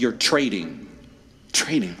abundance of your trading.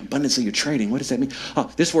 Trading, abundance of your trading. What does that mean? Oh,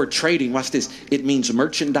 this word trading, watch this. It means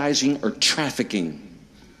merchandising or trafficking.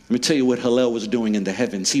 Let me tell you what Hallel was doing in the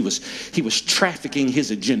heavens. He was trafficking his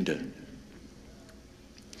agenda.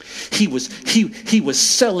 He was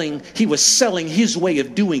selling his way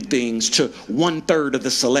of doing things to 1/3 of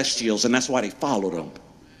the celestials, and that's why they followed him.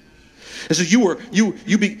 And so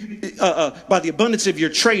by the abundance of your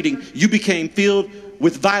trading, you became filled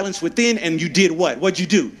with violence within, and you did what? What'd you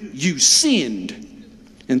do? You sinned.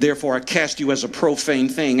 And therefore I cast you as a profane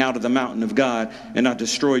thing out of the mountain of God, and I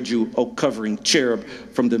destroyed you, O covering cherub,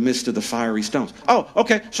 from the midst of the fiery stones. Oh,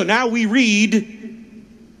 okay. So now we read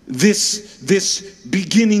this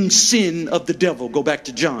beginning sin of the devil. Go back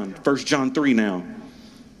to John, 1 John 3 now.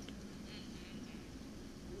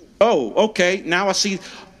 Oh, okay. Now I see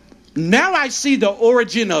the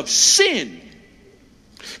origin of sin.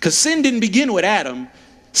 Because sin didn't begin with Adam.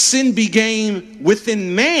 Sin began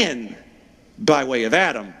within man by way of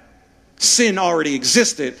Adam. Sin already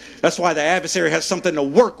existed. That's why the adversary has something to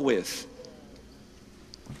work with.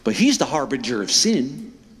 But he's the harbinger of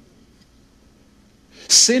sin.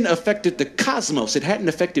 Sin affected the cosmos. It hadn't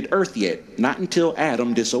affected earth yet. Not until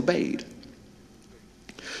Adam disobeyed.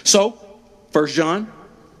 So, 1 John,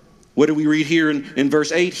 what do we read here in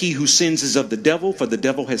verse 8? He who sins is of the devil, for the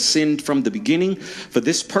devil has sinned from the beginning. For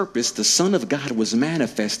this purpose, the Son of God was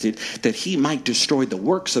manifested, that he might destroy the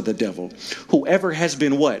works of the devil. Whoever has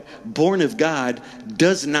been what? Born of God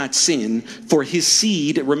does not sin, for his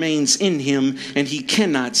seed remains in him, and he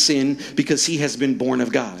cannot sin because he has been born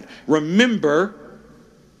of God. Remember,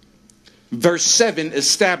 verse 7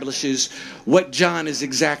 establishes what John is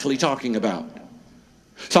exactly talking about.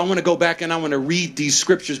 So I want to go back and I want to read these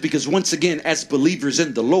scriptures, because once again, as believers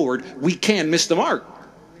in the Lord, we can miss the mark.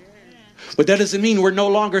 But that doesn't mean we're no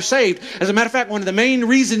longer saved. As a matter of fact, one of the main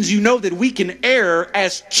reasons you know that we can err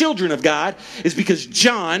as children of God is because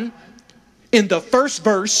John, in the first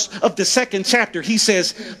verse of the 2nd chapter, he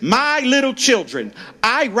says, "My little children,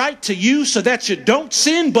 I write to you so that you don't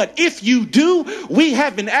sin, but if you do, we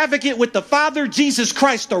have an advocate with the Father, Jesus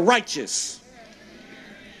Christ the righteous."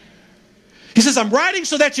 He says, I'm writing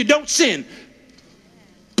so that you don't sin.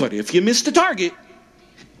 But if you miss the target,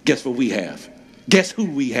 guess what we have? Guess who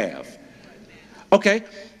we have? Okay,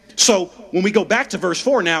 so when we go back to verse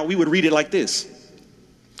 4 now, we would read it like this.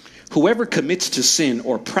 Whoever commits to sin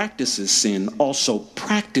or practices sin also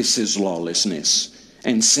practices lawlessness,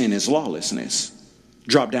 and sin is lawlessness.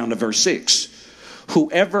 Drop down to verse 6.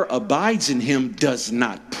 Whoever abides in him does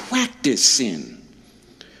not practice sin.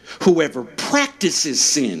 Whoever practices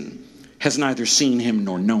sin has neither seen him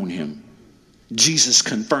nor known him. Jesus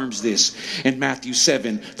confirms this in Matthew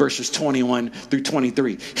 7, verses 21 through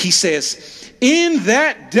 23. He says, in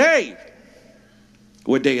that day,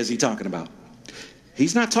 what day is he talking about?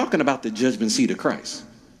 He's not talking about the judgment seat of Christ.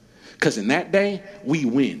 Because in that day, we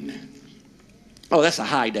win. Oh, that's a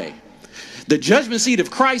high day. The judgment seat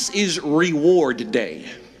of Christ is reward day.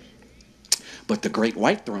 But the great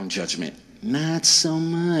white throne judgment, not so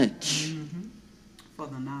much.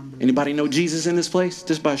 Anybody know Jesus in this place?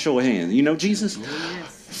 Just by a show of hands. You know Jesus? Oh, yes.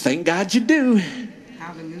 Thank God you do.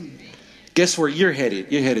 Hallelujah. Guess where you're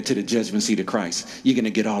headed? You're headed to the judgment seat of Christ. You're going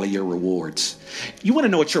to get all of your rewards. You want to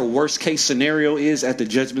know what your worst case scenario is at the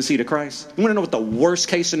judgment seat of Christ? You want to know what the worst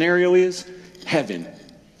case scenario is? Heaven.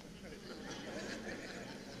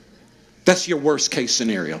 That's your worst case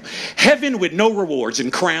scenario. Heaven with no rewards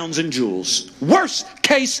and crowns and jewels. Worst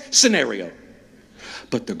case scenario.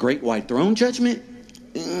 But the great white throne judgment,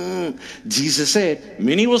 Jesus said,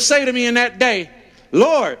 many will say to me in that day,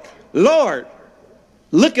 Lord, Lord,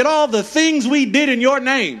 look at all the things we did in your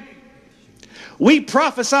name. We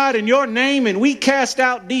prophesied in your name and we cast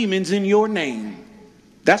out demons in your name.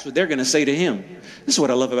 That's what they're going to say to him. This is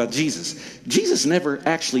what I love about Jesus. Jesus never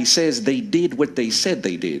actually says they did what they said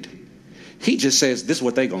they did. He just says, this is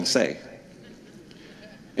what they're going to say.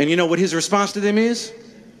 And you know what his response to them is?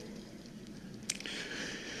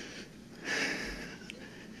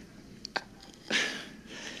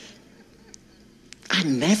 I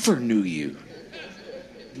never knew you.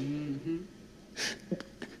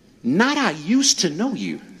 Not I used to know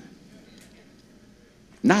you.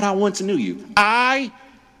 Not I once knew you. I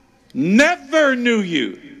never knew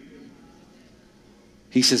you.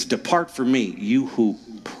 He says, depart from me, you who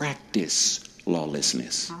practice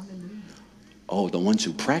lawlessness. Hallelujah. Oh, the ones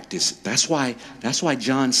who practice. That's why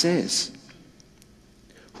John says,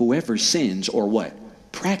 whoever sins or what?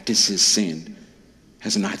 Practices sin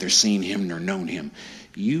has neither seen him nor known him.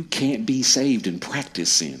 You can't be saved and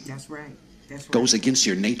practice sin. That's right. That's right. Goes against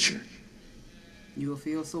your nature. You'll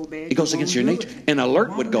feel so bad. It goes against your nature. An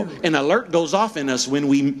alert would go. An alert goes off in us when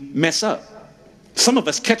we mess up. Some of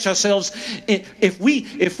us catch ourselves. If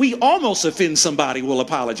we almost offend somebody, we'll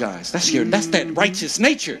apologize. That's that righteous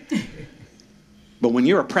nature. But when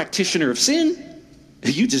you're a practitioner of sin,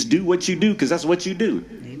 you just do what you do because that's what you do.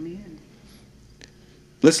 Amen.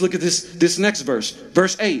 Let's look at this next verse.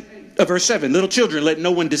 Verse 7. Little children, let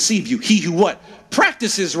no one deceive you. He who what?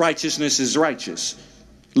 Practices righteousness is righteous.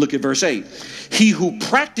 Look at verse 8. He who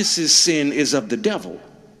practices sin is of the devil.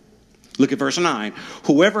 Look at verse 9.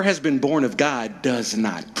 Whoever has been born of God does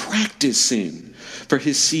not practice sin, for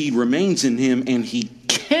his seed remains in him, and he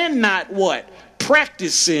cannot what?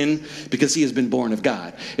 Practice sin, because he has been born of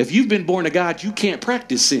God. If you've been born of God, you can't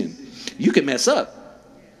practice sin. You can mess up.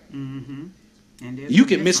 Mm-hmm. And you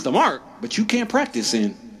can miss the mark, but you can't practice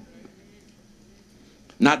sin.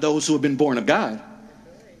 Not those who have been born of God.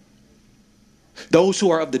 Those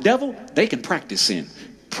who are of the devil, they can practice sin.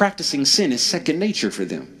 Practicing sin is second nature for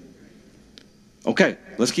them. Okay,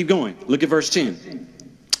 let's keep going. Look at verse 10.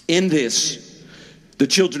 In this, the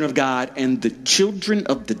children of God and the children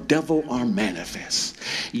of the devil are manifest.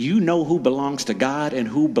 You know who belongs to God and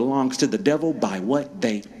who belongs to the devil by what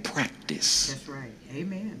they practice. That's right.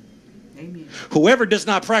 Amen. Amen. Whoever does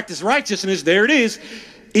not practice righteousness, there it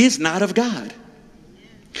is not of God.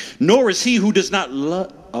 Nor is he who does not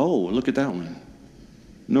love. Oh, look at that one.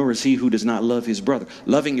 Nor is he who does not love his brother.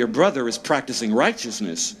 Loving your brother is practicing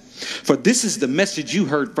righteousness. For this is the message you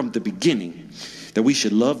heard from the beginning, that we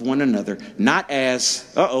should love one another, not as,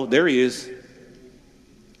 there he is.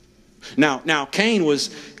 Now Cain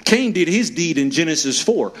did his deed in Genesis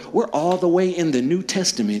 4. We're all the way in the New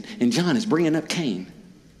Testament, and John is bringing up Cain.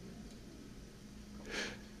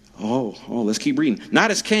 Oh, let's keep reading.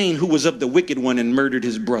 Not as Cain, who was of the wicked one and murdered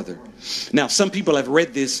his brother. Now, some people have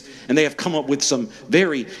read this and they have come up with some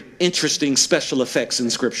very interesting special effects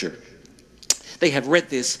in Scripture. They have read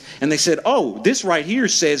this and they said, this right here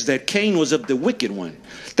says that Cain was of the wicked one.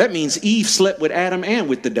 That means Eve slept with Adam and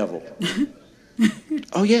with the devil.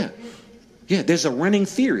 Oh, yeah. Yeah, there's a running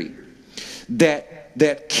theory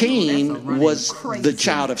that Cain was the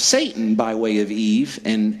child of Satan by way of Eve,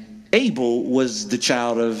 and Abel was the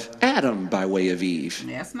child of Adam by way of Eve.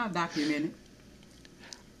 That's not documented.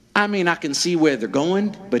 I mean, I can see where they're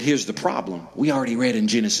going, but here's the problem. We already read in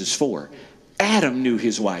Genesis 4. Adam knew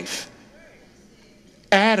his wife.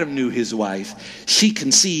 Adam knew his wife. She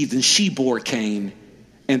conceived and she bore Cain,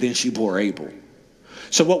 and then she bore Abel.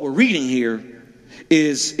 So what we're reading here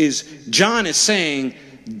is John is saying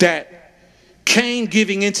that Cain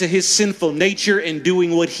giving into his sinful nature and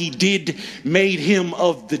doing what he did made him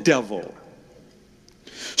of the devil.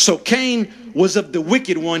 So Cain was of the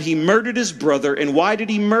wicked one. He murdered his brother. And why did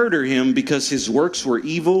he murder him? Because his works were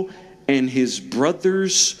evil and his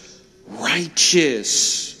brothers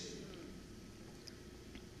righteous.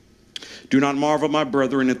 Do not marvel, my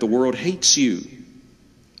brethren, if the world hates you,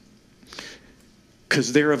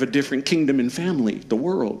 because they're of a different kingdom and family, the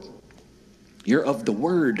world. You're of the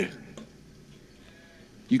word.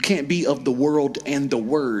 You can't be of the world and the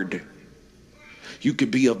word. You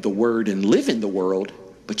could be of the word and live in the world,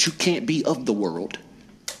 but you can't be of the world.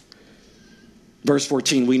 Verse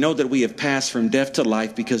 14, we know that we have passed from death to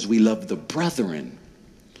life because we love the brethren.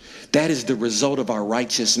 That is the result of our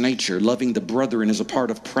righteous nature. Loving the brethren is a part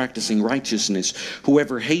of practicing righteousness.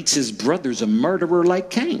 Whoever hates his brother is a murderer like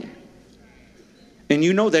Cain. And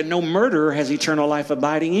you know that no murderer has eternal life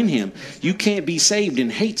abiding in him. You can't be saved and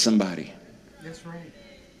hate somebody. That's right.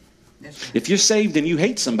 If you're saved and you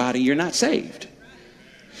hate somebody, you're not saved.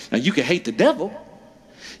 Now, you can hate the devil.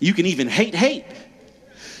 You can even hate.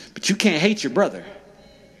 But you can't hate your brother.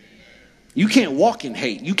 You can't walk in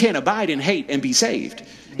hate. You can't abide in hate and be saved.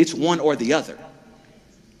 It's one or the other.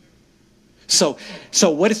 So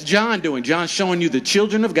what is John doing? John's showing you the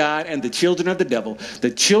children of God and the children of the devil.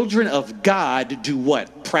 The children of God do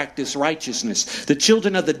what? Practice righteousness. The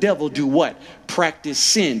children of the devil do what? Practice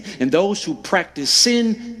sin. And those who practice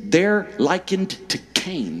sin, they're likened to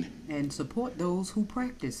Cain. And support those who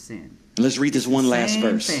practice sin. Let's read this one last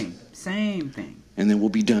verse. Same thing. And then we'll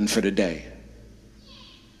be done for the day.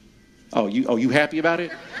 Oh, you happy about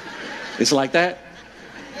it? It's like that?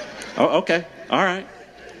 Oh, okay. All right.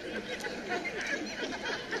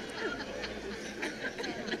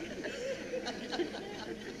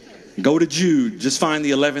 Go to Jude. Just find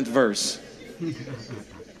the 11th verse.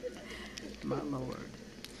 My Lord.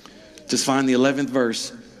 Just find the 11th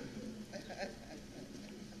verse.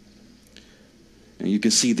 And you can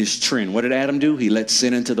see this trend. What did Adam do? He let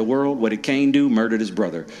sin into the world. What did Cain do? Murdered his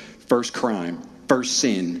brother. First crime. First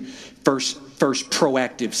sin. First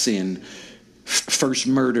proactive sin. First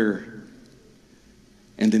murder.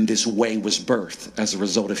 And then this way was birthed as a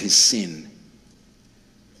result of his sin.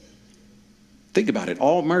 Think about it.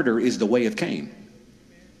 All murder is the way of Cain.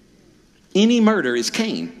 Any murder is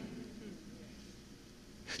Cain.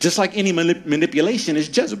 Just like any manipulation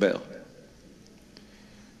is Jezebel.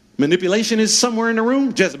 Manipulation is somewhere in the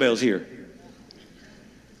room. Jezebel's here.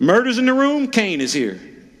 Murder's in the room, Cain is here.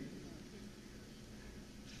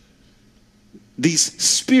 These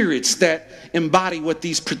spirits that embody what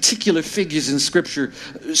these particular figures in Scripture,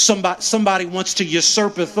 somebody wants to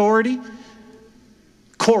usurp authority,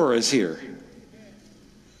 Korah is here.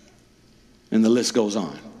 And the list goes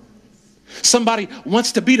on. Somebody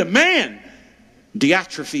wants to be the man,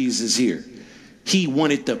 Diotrephes is here. He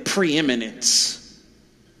wanted the preeminence.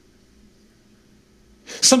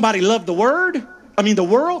 Somebody loved the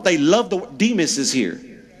world, they loved the Demas is here.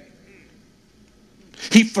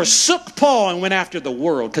 He forsook Paul and went after the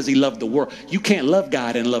world because he loved the world. You can't love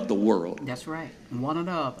God and love the world. That's right. One or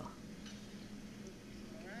the other.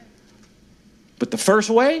 But the first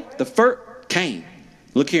way, Cain.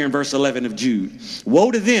 Look here in verse 11 of Jude.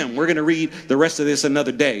 Woe to them. We're going to read the rest of this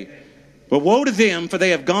another day. But woe to them, for they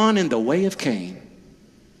have gone in the way of Cain.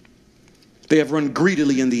 They have run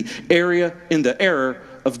greedily in the error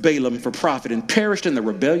of Balaam for profit, and perished in the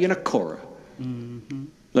rebellion of Korah. Mm-hmm.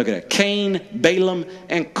 Look at that. Cain, Balaam,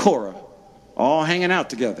 and Korah all hanging out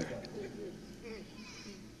together.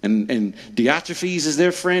 And Diotrephes is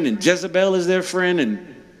their friend, and Jezebel is their friend,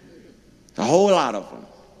 and a whole lot of them.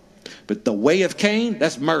 But the way of Cain,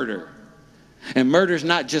 that's murder. And murder is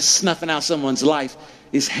not just snuffing out someone's life,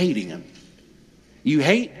 it's hating them. You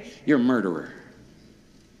hate, you're a murderer.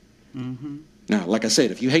 Mm-hmm. Now, like I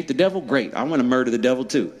said, if you hate the devil, great. I want to murder the devil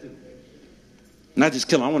too. Not just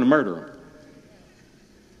kill him, I want to murder him.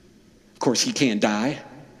 Of course, he can't die,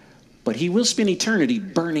 but he will spend eternity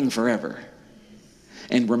burning forever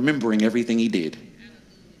and remembering everything he did.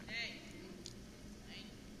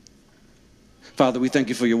 Father, we thank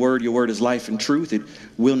you for your word. Your word is life and truth. It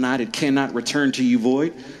cannot return to you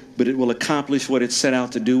void, but it will accomplish what it set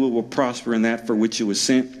out to do. It will prosper in that for which it was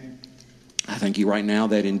sent. I thank you right now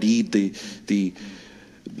that indeed the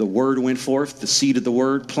word went forth, the seed of the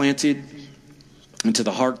word planted into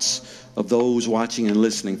the hearts of those watching and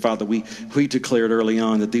listening. Father, we declared early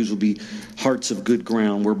on that these will be hearts of good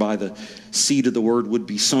ground, whereby the seed of the word would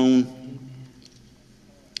be sown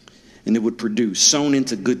and it would produce, sown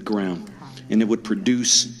into good ground, and it would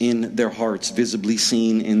produce in their hearts, visibly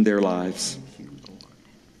seen in their lives.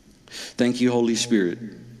 Thank you, Holy Spirit,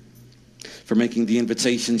 for making the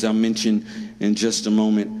invitations I'll mention in just a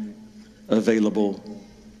moment available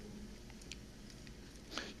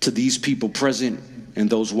to these people present and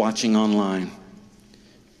those watching online,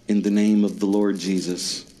 in the name of the Lord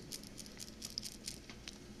Jesus.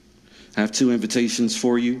 I have two invitations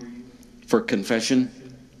for you for confession: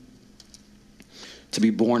 to be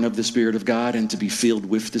born of the Spirit of God and to be filled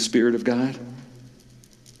with the Spirit of God.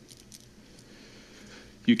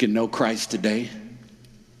 You can know Christ today.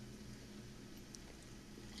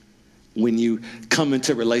 When you come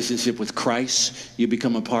into relationship with Christ, you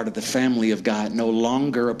become a part of the family of God, no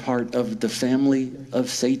longer a part of the family of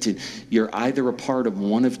Satan. You're either a part of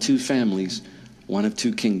one of two families, one of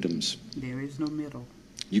two kingdoms. There is no middle.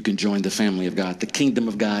 You can join the family of God, the kingdom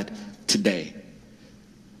of God today.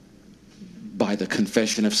 By the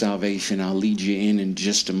confession of salvation, I'll lead you in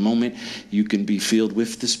just a moment. You can be filled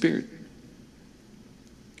with the Spirit.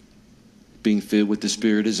 Being filled with the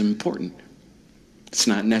Spirit is important. It's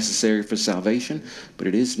not necessary for salvation, but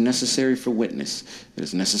it is necessary for witness. It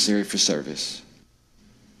is necessary for service.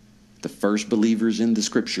 The first believers in the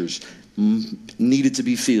Scriptures needed to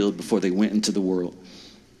be filled before they went into the world.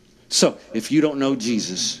 So, if you don't know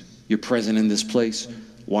Jesus, you're present in this place,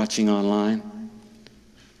 watching online,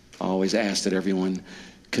 I always ask that everyone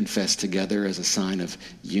confess together as a sign of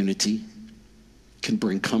unity. Can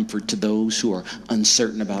bring comfort to those who are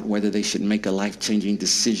uncertain about whether they should make a life-changing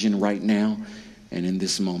decision right now and in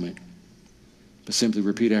this moment. But simply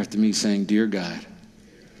repeat after me, saying, "Dear God,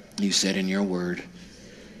 you said in your word,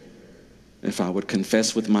 if I would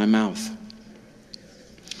confess with my mouth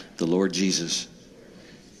the Lord Jesus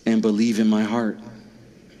and believe in my heart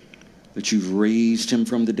that you've raised him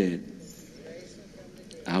from the dead,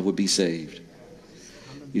 I would be saved."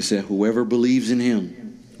 You said whoever believes in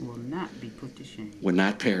him Will not be put to shame. will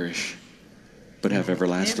not perish, but have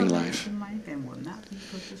everlasting life. And will not be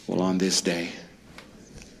put to shame. Well, on this day,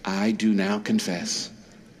 I do now confess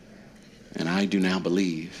and I do now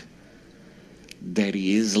believe that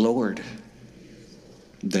he is Lord,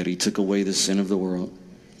 that he took away the sin of the world,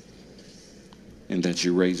 and that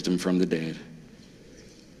you raised him from the dead.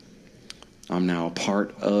 I'm now a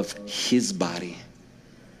part of his body,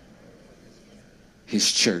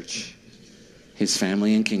 his church, his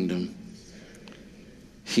family and kingdom.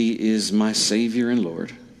 He is my Savior and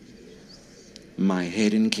Lord, my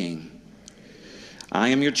head and king. I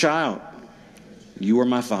am your child. You are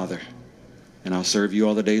my father, and I'll serve you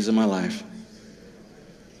all the days of my life.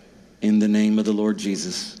 in the name of the Lord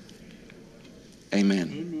Jesus.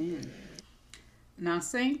 Amen. Amen. Now,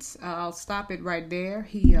 saints, I'll stop it right there.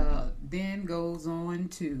 He then goes on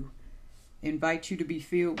to invite you to be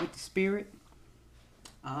filled with the Spirit.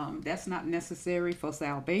 That's not necessary for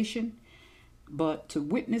salvation, but to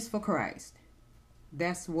witness for Christ.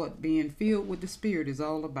 That's what being filled with the Spirit is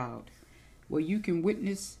all about. Where you can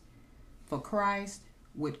witness for Christ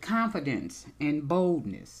with confidence and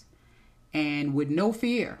boldness and with no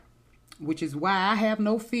fear, which is why I have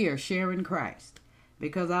no fear sharing Christ,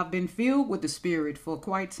 because I've been filled with the Spirit for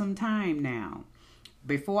quite some time now.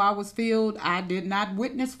 Before I was filled, I did not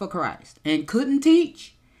witness for Christ and couldn't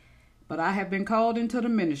teach, but I have been called into the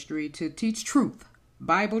ministry to teach truth,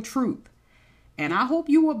 Bible truth. And I hope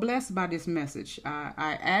you were blessed by this message.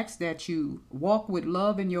 I ask that you walk with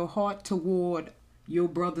love in your heart toward your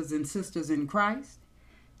brothers and sisters in Christ.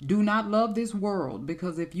 Do not love this world,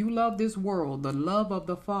 because if you love this world, the love of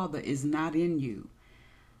the Father is not in you.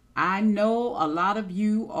 I know a lot of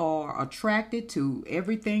you are attracted to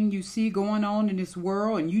everything you see going on in this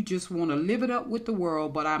world, and you just want to live it up with the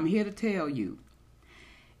world, but I'm here to tell you,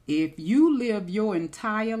 if you live your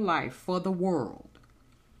entire life for the world,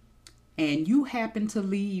 and you happen to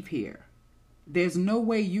leave here, there's no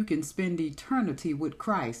way you can spend eternity with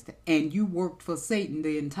Christ and you worked for Satan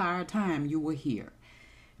the entire time you were here.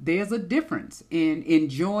 There's a difference in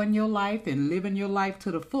enjoying your life and living your life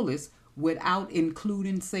to the fullest without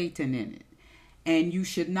including Satan in it. And you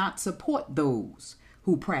should not support those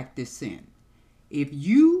who practice sin. If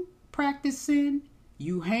you practice sin,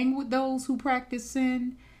 you hang with those who practice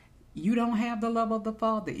sin, you don't have the love of the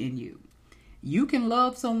Father in you. You can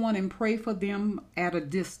love someone and pray for them at a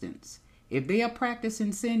distance. If they are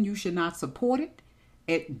practicing sin, you should not support it.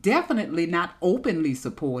 Definitely not openly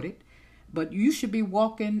support it. But you should be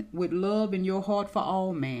walking with love in your heart for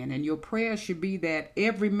all men. And your prayer should be that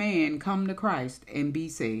every man come to Christ and be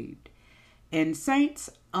saved. And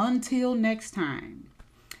saints, until next time,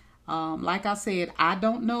 like I said, I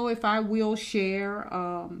don't know if I will share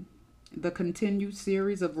the continued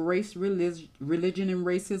series of race, religion, and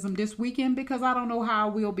racism this weekend, because I don't know how I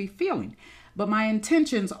will be feeling. But my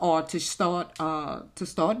intentions are to start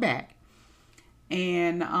back,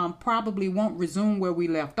 and probably won't resume where we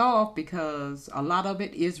left off because a lot of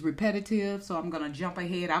it is repetitive. So I'm going to jump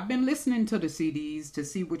ahead. I've been listening to the CDs to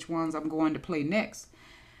see which ones I'm going to play next.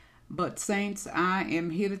 But saints, I am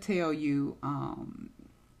here to tell you,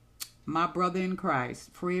 my brother in Christ,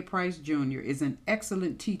 Fred Price Jr., is an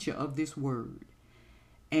excellent teacher of this word.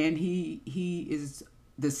 And he is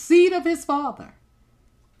the seed of his father,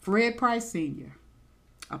 Fred Price Sr.,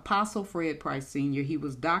 Apostle Fred Price Sr. He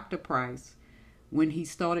was Dr. Price when he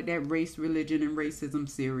started that Race, Religion, and Racism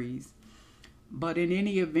series. But in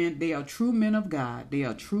any event, they are true men of God. They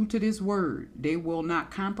are true to this word. They will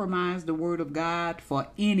not compromise the word of God for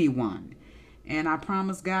anyone. And I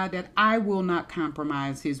promise God that I will not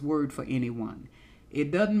compromise his word for anyone.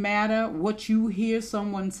 It doesn't matter what you hear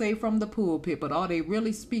someone say from the pulpit, but are they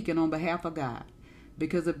really speaking on behalf of God?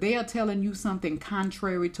 Because if they are telling you something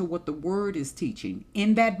contrary to what the word is teaching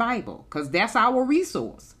in that Bible, because that's our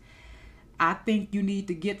resource, I think you need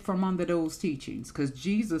to get from under those teachings, because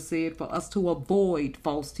Jesus said for us to avoid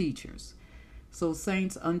false teachers. So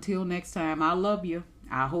saints, until next time, I love you.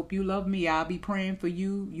 I hope you love me. I'll be praying for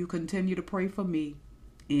you. You continue to pray for me.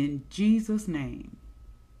 In Jesus' name.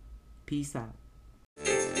 Peace out.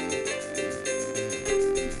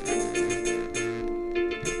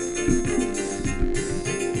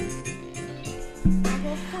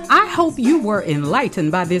 I hope you were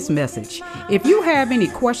enlightened by this message. If you have any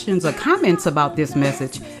questions or comments about this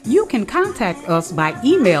message, you can contact us by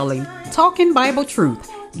emailing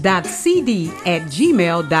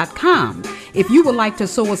talkingbibletruth.cd@gmail.com. If you would like to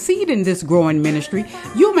sow a seed in this growing ministry,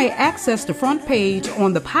 you may access the front page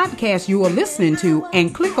on the podcast you are listening to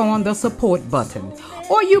and click on the support button.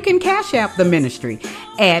 Or you can cash app the ministry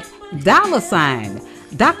at $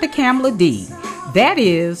 Dr. Kamla D. That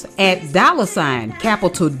is at $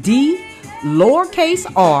 capital D, lowercase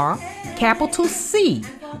r, capital C,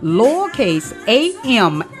 lowercase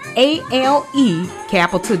AMALE,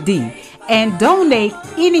 capital D, and donate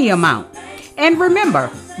any amount. And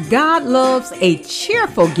remember, God loves a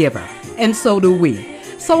cheerful giver, and so do we.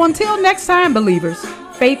 So until next time, believers,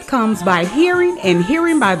 faith comes by hearing, and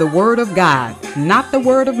hearing by the word of God, not the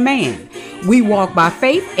word of man. We walk by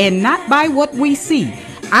faith and not by what we see.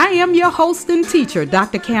 I am your host and teacher,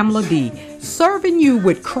 Dr. Kamla D., serving you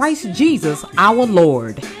with Christ Jesus, our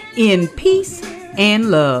Lord, in peace and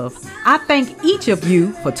love. I thank each of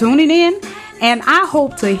you for tuning in, and I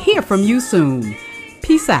hope to hear from you soon.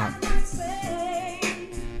 Peace out.